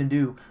move even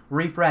do?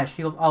 Refresh.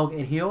 Heal. Oh,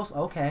 it heals?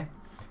 Okay.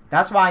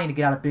 That's why I need to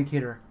get out a big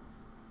hitter.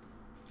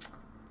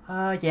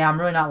 Yeah, I'm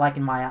really not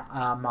liking my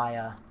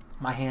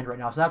my hand right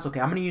now, so that's okay.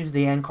 I'm going to use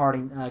the end card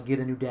and get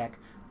a new deck.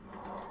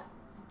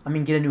 I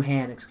mean, get a new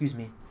hand, excuse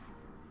me.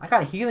 I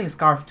got a Healing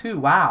Scarf, too.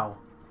 Wow.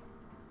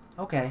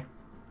 Okay.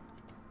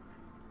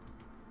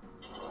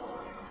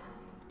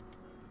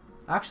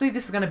 Actually,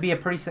 this is going to be a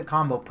pretty sick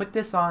combo. Put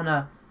this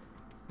on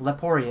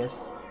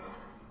Laporius.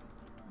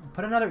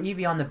 Put another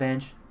Eevee on the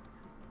bench.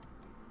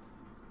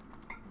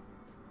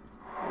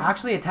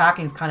 Actually,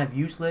 attacking is kind of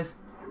useless,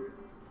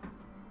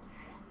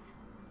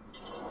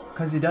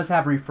 because it does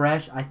have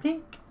Refresh. I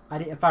think,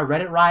 if I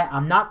read it right,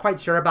 I'm not quite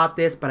sure about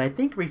this, but I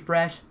think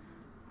Refresh...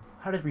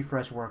 How does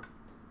Refresh work?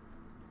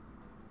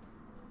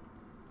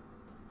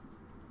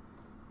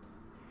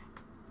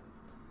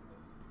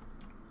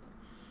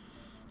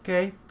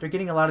 Okay, they're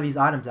getting a lot of these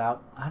items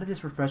out. How did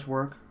this Refresh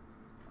work?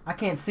 I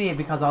can't see it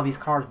because of all these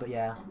cards, but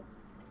yeah.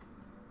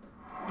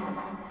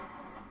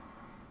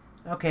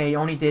 Okay, it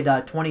only did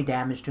 20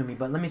 damage to me,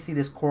 but let me see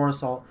this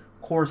Corsolia,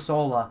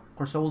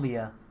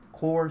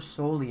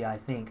 I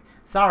think.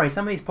 Sorry,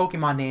 some of these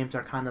Pokemon names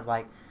are kind of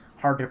like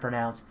hard to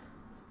pronounce.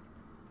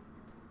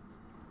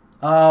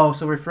 Oh,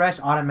 so Refresh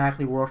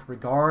automatically works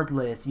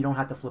regardless. You don't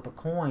have to flip a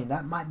coin.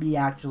 That might be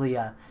actually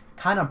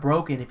kind of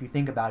broken if you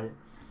think about it.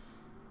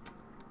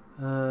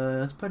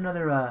 Let's put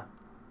another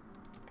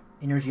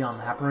energy on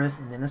Lapras,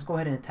 and then let's go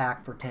ahead and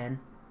attack for 10.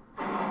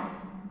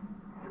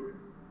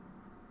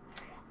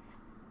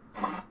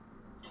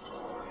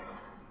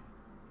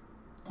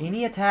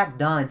 Any attack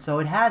done. So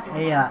it has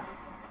a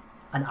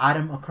an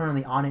item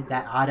currently on it,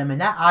 that item,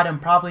 and that item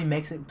probably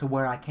makes it to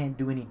where I can't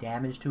do any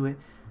damage to it.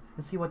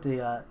 Let's see what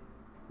the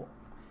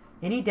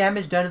any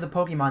damage done to the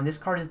Pokemon this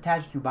card is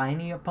attached to by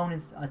any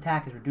opponent's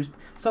attack is reduced.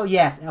 So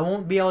yes, I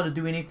won't be able to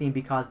do anything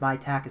because my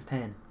attack is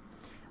 10.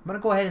 I'm going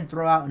to go ahead and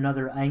throw out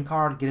another end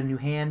card, get a new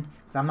hand,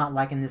 because I'm not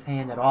liking this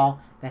hand at all.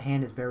 That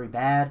hand is very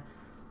bad.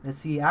 Let's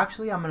see,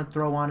 actually I'm going to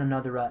throw on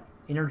another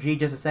energy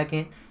just a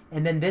second.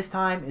 And then this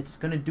time it's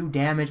going to do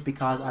damage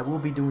because I will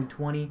be doing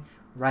 20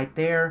 right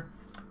there.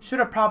 Should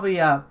have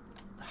probably,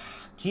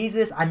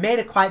 Jesus, I made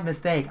a quite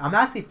mistake. I'm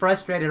actually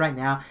frustrated right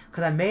now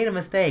because I made a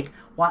mistake.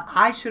 What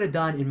I should have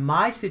done in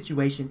my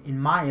situation, in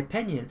my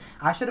opinion,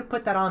 I should have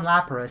put that on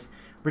Lapras,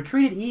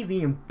 retreated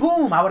Eevee, and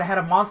boom, I would have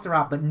had a monster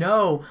out. But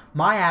no,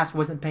 my ass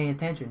wasn't paying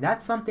attention.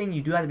 That's something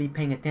you do have to be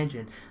paying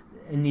attention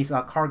in these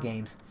card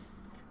games.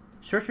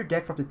 Search your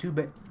deck for up to 2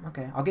 bit.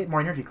 Okay, I'll get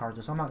more energy cards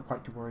though, so I'm not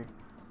quite too worried.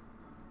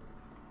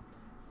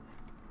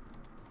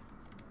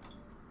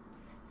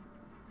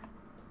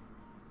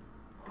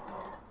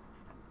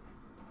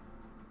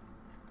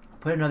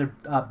 Put another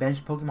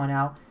bench Pokemon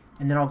out,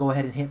 and then I'll go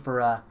ahead and hit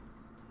for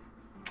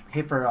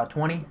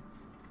 20.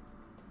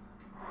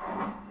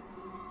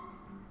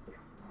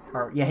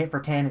 Or yeah, hit for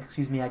 10.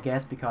 Excuse me, I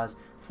guess, because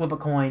flip a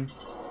coin.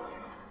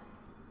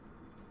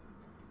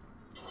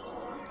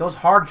 Those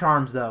hard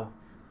charms though.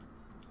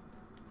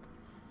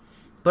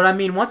 But I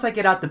mean, once I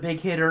get out the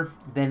big hitter,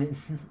 then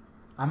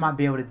I might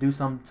be able to do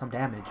some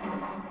damage.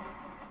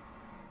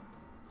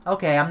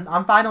 Okay,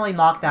 I'm finally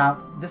knocked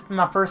out. This is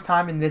my first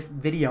time in this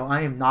video.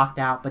 I am knocked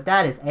out, but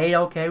that is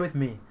A-okay with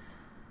me.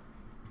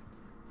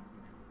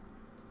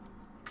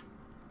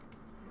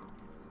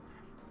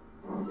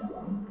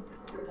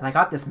 And I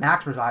got this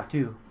max revive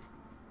too.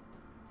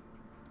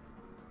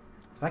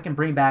 So I can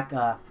bring back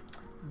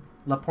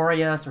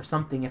Laporius or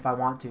something if I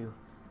want to.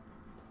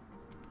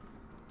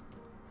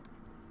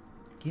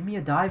 Give me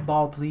a dive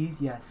ball,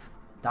 please. Yes.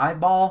 Dive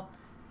ball.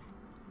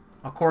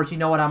 Of course, you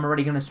know what I'm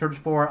already going to search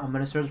for. I'm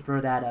going to search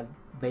for that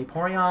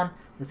Vaporeon.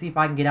 Let's see if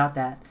I can get out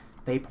that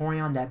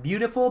Vaporeon. That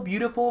beautiful,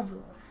 beautiful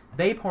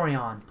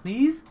Vaporeon.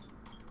 Please?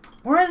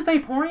 Where is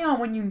Vaporeon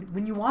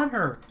when you want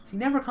her? She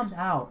never comes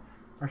out.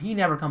 Or he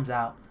never comes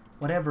out.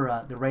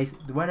 Whatever the race,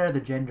 whatever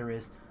the gender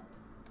is.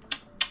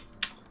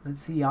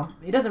 Let's see.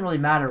 It doesn't really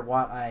matter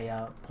what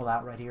I pull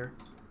out right here.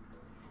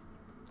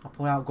 I'll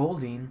pull out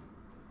Goldeen.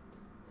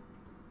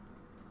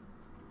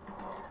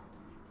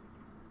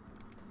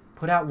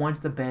 Put out one to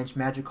the bench,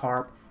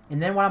 Magikarp.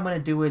 And then what I'm going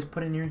to do is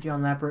put an energy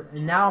on Lapras.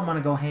 And now I'm going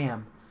to go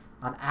ham.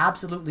 I'm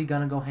absolutely going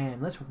to go ham.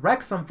 Let's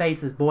wreck some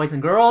faces, boys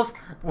and girls.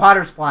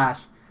 Water Splash.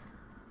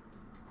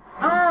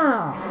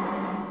 Ah!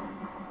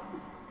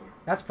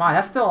 That's fine.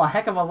 That's still a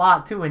heck of a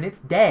lot, too. And it's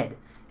dead.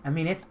 I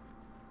mean,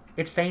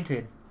 it's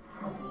fainted.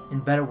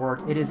 In better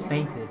words, it is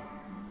fainted.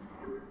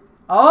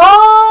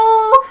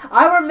 Oh!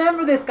 I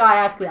remember this guy,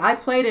 actually. I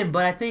played him,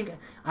 but I think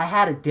I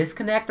had a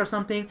disconnect or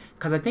something.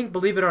 Because I think,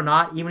 believe it or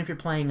not, even if you're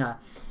playing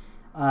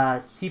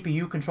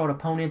CPU-controlled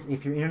opponents,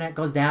 if your internet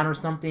goes down or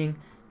something,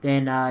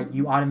 then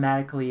you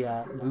automatically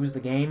lose the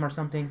game or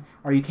something.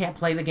 Or you can't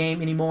play the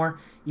game anymore,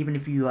 even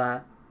if you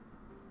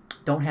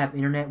don't have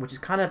internet, which is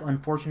kind of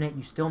unfortunate.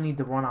 You still need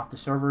to run off the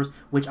servers,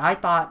 which I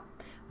thought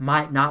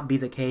might not be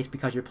the case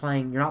because you're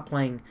not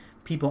playing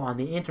people on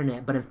the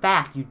internet. But in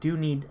fact, you do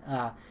need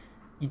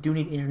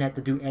internet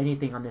to do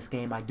anything on this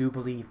game, I do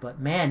believe. But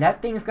man,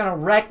 that thing's gonna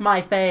wreck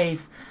my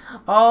face.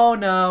 Oh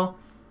no.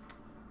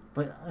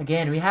 But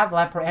again, we have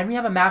Lapras and we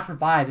have a max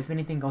revive if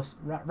anything goes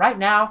right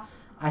now.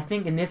 I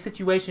think in this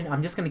situation,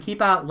 I'm just gonna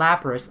keep out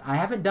Lapras. I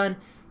haven't done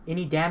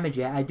any damage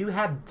yet. I do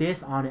have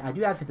this on it. I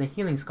do have the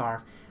healing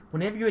scarf.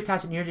 Whenever you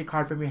attach an energy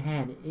card from your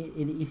hand,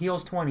 it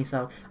heals 20.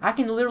 So I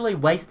can literally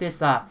waste this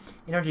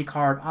energy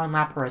card on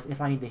Lapras if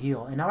I need to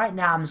heal. And right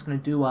now, I'm just going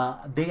to do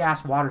a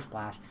big-ass water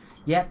splash.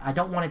 Yep, I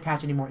don't want to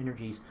attach any more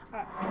energies.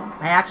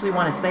 I actually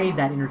want to save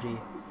that energy.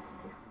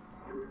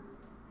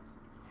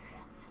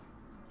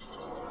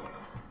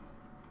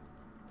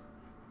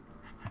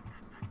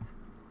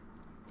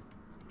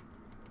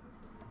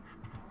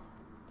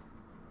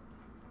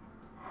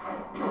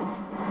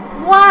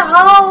 What?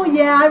 Oh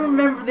yeah, I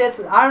remember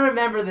this. I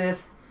remember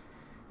this.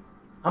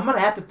 I'm gonna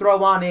have to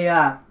throw on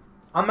a.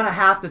 I'm gonna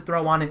have to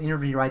throw on an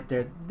interview right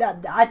there.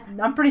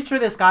 I'm pretty sure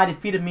this guy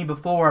defeated me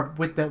before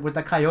with the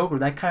Kyogre.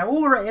 That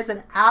Kyogre is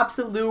an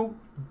absolute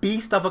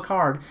beast of a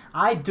card.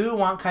 I do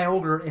want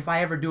Kyogre if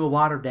I ever do a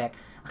water deck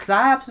because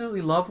I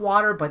absolutely love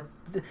water. But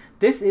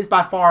this is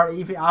by far,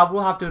 even I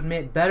will have to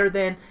admit, better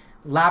than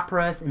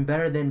Lapras and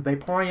better than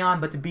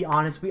Vaporeon. But to be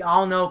honest, we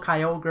all know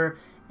Kyogre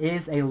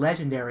is a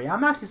legendary.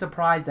 I'm actually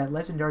surprised that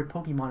legendary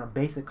Pokemon are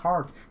basic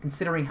cards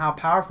considering how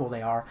powerful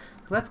they are.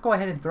 So let's go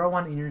ahead and throw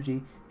on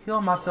energy, heal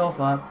myself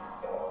up.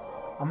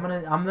 I'm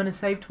gonna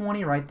save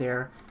 20 right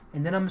there,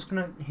 and then I'm just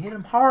gonna hit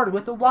him hard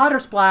with a water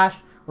splash.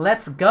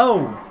 Let's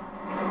go.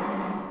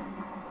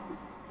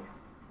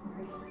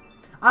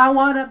 I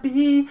wanna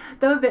be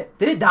the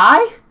Did it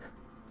die?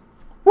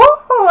 Woo!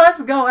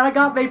 Let's go. And I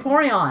got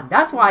Vaporeon.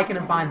 That's why I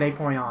couldn't find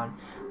Vaporeon.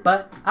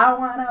 But I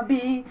wanna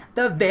be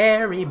the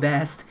very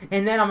best.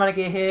 And then I'm gonna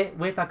get hit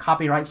with a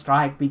copyright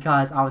strike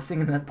because I was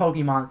singing the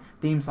Pokemon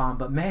theme song.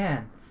 But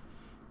man,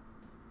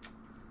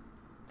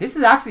 this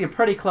is actually a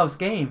pretty close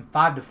game,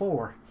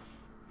 5-4.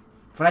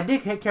 But I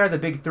did take care of the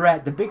big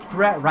threat. The big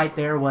threat right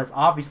there was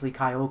obviously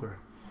Kyogre.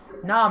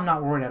 Now I'm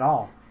not worried at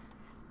all.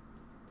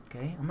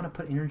 Okay, I'm gonna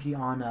put energy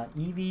on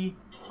Eevee.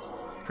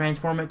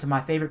 Transform it to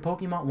my favorite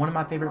Pokemon, one of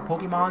my favorite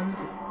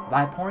Pokemons,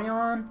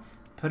 Vaporeon.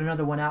 Put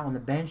another one out on the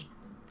bench.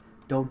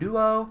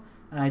 Doduo,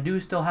 and I do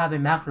still have a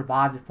max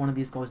revive if one of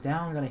these goes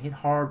down. I'm going to hit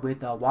hard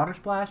with Water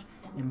Splash,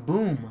 and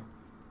boom.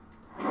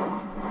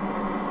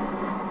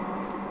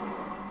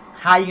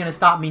 How are you going to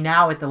stop me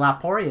now with the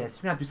Laporius? You're going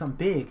to have to do something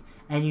big.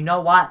 And you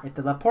know what? If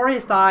the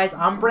Laporius dies,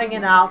 I'm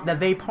bringing out the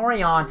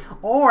Vaporeon,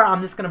 or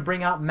I'm just going to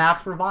bring out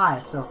max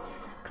revive. So,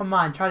 come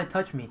on, try to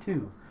touch me,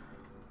 too.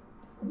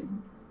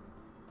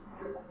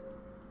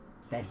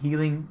 That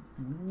healing,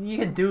 you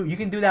can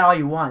do that all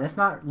you want. That's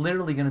not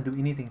literally going to do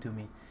anything to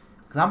me.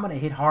 Because I'm going to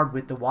hit hard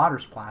with the water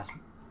splash.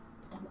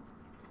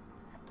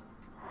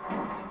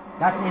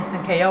 That's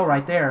instant KO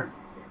right there.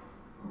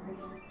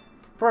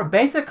 For a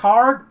basic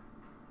card,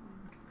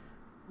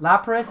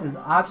 Lapras is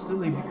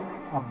absolutely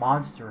a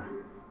monster.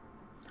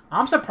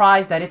 I'm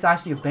surprised that it's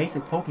actually a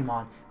basic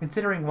Pokemon,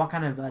 considering what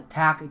kind of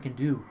attack it can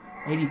do.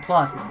 80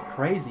 plus is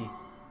crazy.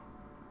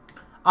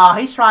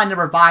 He's trying to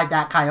revive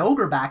that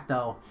Kyogre back,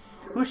 though.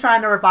 Who's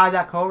trying to revive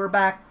that Kyogre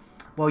back?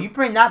 Well, you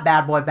bring that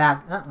bad boy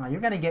back,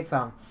 you're gonna get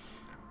some.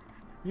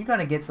 You're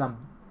gonna get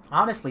some,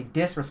 honestly,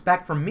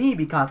 disrespect from me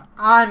because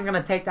I'm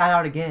gonna take that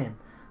out again.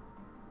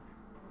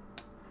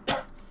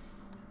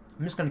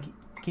 I'm just gonna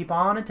keep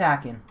on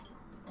attacking.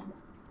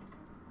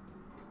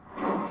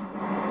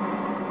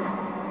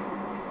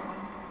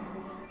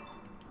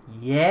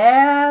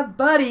 Yeah,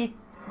 buddy.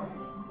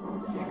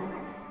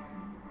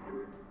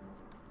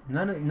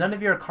 None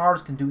of your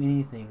cards can do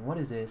anything. What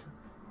is this?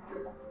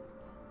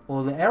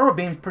 Well, the Aero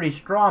Beam's pretty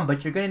strong,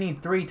 but you're gonna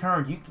need 3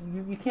 turns.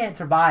 You can't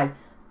survive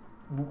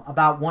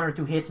about 1 or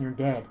 2 hits and you're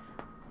dead.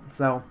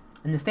 So,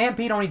 and the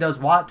Stampede only does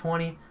what,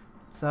 20?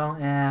 So,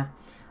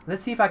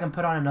 let's see if I can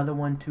put on another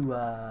one to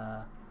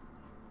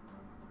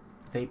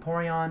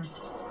Vaporeon.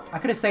 I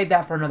could have saved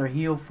that for another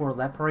heal for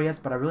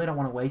Lapras, but I really don't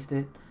want to waste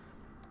it.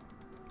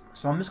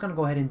 So I'm just gonna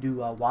go ahead and do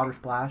Water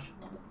Splash.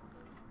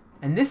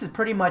 And this is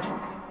pretty much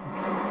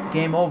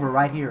game over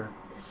right here.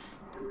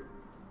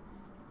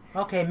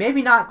 Okay,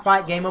 maybe not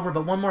quite game over,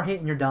 but 1 more hit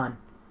and you're done.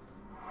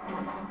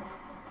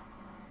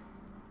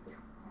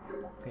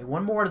 Okay,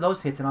 1 more of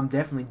those hits and I'm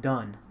definitely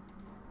done.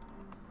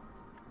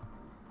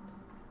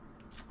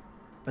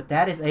 But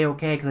that is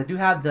a-okay, because I do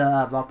have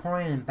the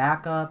Vaporeon in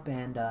backup,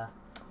 and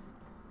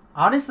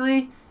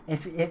honestly,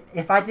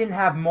 if I didn't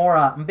have more,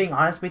 I'm being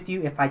honest with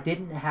you, if I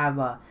didn't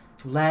have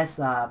less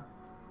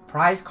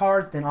prize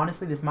cards, then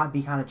honestly this might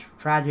be kind of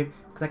tragic,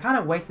 because I kind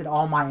of wasted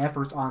all my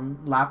efforts on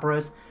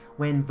Lapras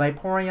when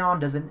Vaporeon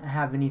doesn't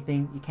have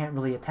anything, you can't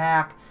really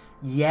attack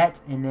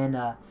yet, and then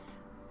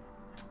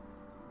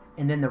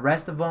the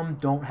rest of them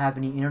don't have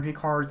any energy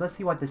cards. Let's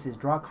see what this is.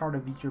 Draw a card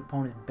of each your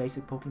opponent's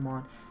basic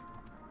Pokemon.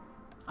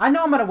 I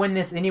know I'm going to win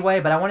this anyway,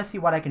 but I want to see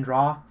what I can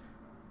draw.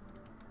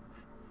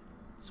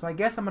 So I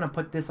guess I'm going to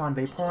put this on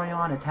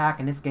Vaporeon,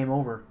 attack, and it's game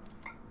over.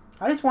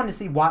 I just wanted to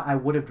see what I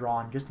would have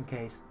drawn, just in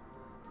case.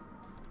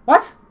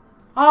 What?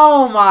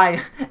 Oh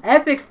my!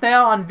 Epic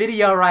fail on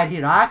video right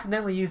here. I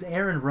accidentally used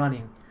Aaron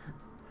running.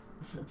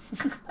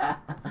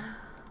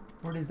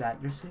 What is that?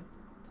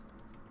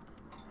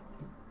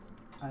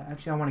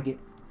 Actually, I want to get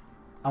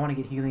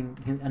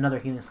another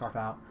healing scarf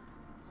out.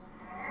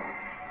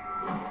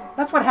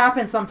 That's what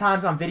happens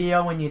sometimes on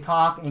video when you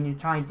talk and you're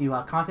trying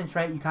to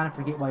concentrate. You kind of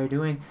forget what you're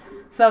doing.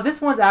 So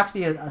this one's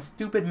actually a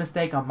stupid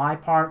mistake on my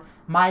part.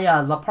 My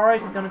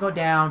Lapras is going to go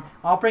down.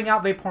 I'll bring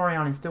out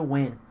Vaporeon and still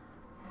win.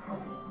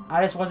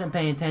 I just wasn't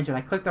paying attention. I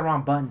clicked the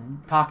wrong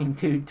button talking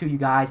to you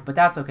guys, but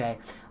that's okay.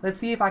 Let's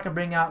see if I can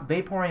bring out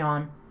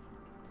Vaporeon.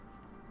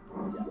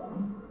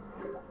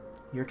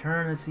 Your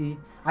turn, let's see.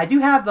 I do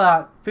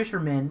have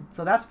Fisherman,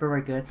 so that's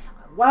very good.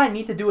 What I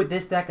need to do with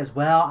this deck as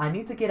well, I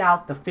need to get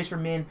out the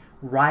Fisherman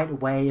right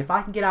away. If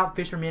I can get out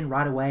Fisherman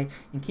right away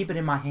and keep it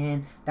in my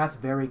hand, that's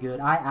very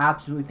good. I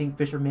absolutely think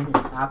Fisherman is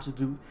an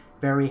absolute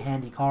very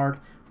handy card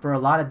for a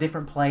lot of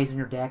different plays in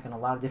your deck and a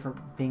lot of different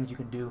things you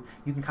can do.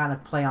 You can kind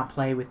of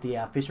play with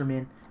the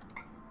Fisherman.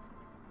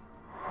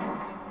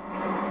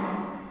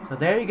 So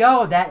there you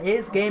go. That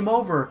is game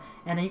over.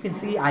 And you can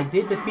see I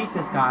did defeat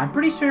this guy. I'm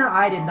pretty sure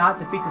I did not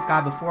defeat this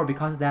guy before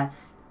because of that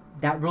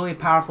really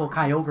powerful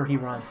Kyogre he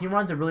runs. He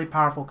runs a really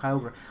powerful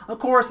Kyogre. Of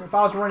course, if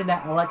I was running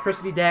that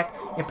electricity deck,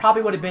 it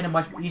probably would have been a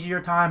much easier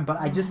time,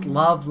 but I just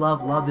love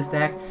this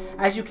deck.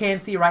 As you can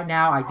see right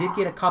now, I did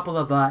get a couple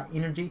of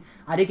energy.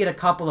 I did get a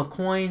couple of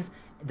coins.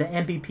 The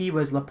MVP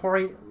was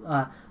Lapras,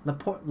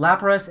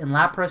 and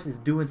Lapras is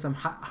doing some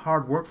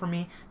hard work for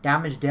me.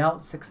 Damage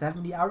dealt,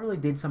 670. I really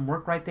did some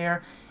work right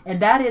there. And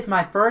that is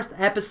my first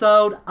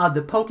episode of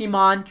the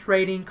Pokemon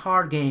trading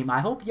card game. I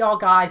hope y'all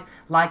guys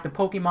like the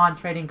Pokemon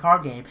trading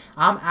card game.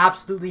 I'm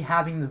absolutely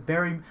having a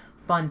very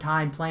fun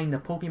time playing the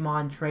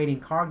Pokemon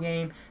trading card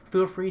game.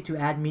 Feel free to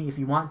add me if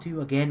you want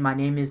to. Again, my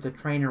name is The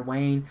Trainer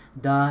Wayne.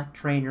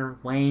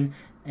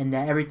 And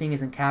everything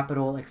is in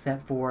capital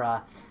except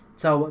for...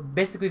 So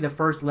basically the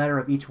first letter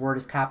of each word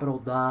is capital,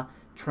 The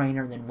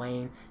Trainer, and then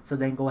Wayne. So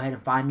then go ahead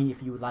and find me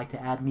if you would like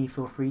to add me.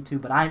 Feel free to.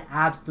 But I'm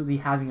absolutely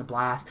having a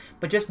blast.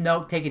 But just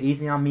note, take it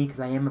easy on me because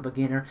I am a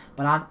beginner.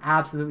 But I'm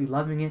absolutely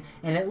loving it.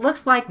 And it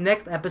looks like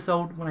next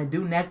episode, when I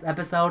do next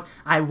episode,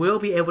 I will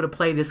be able to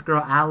play this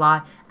girl Ally,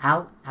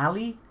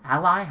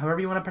 however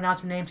you want to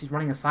pronounce her name. She's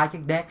running a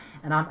Psychic deck,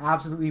 and I'm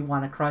absolutely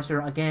want to crush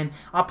her. Again,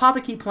 I'll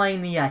probably keep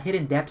playing the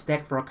Hidden Depths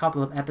deck for a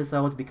couple of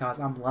episodes because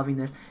I'm loving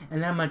this,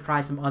 and then I'm going to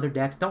try some other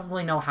decks. Don't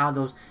really know how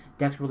those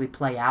decks really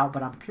play out,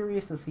 but I'm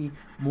curious to see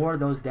more of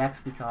those decks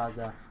because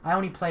I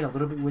only played a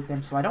little bit with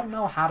them, so I don't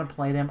know how to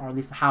play them, or at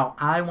least how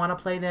I want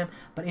to play them.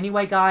 But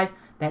anyway, guys,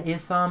 that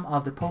is some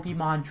of the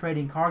Pokemon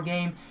trading card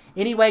game.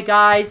 Anyway,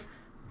 guys,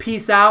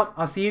 peace out.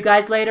 I'll see you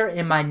guys later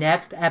in my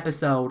next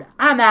episode.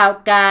 I'm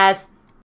out, guys.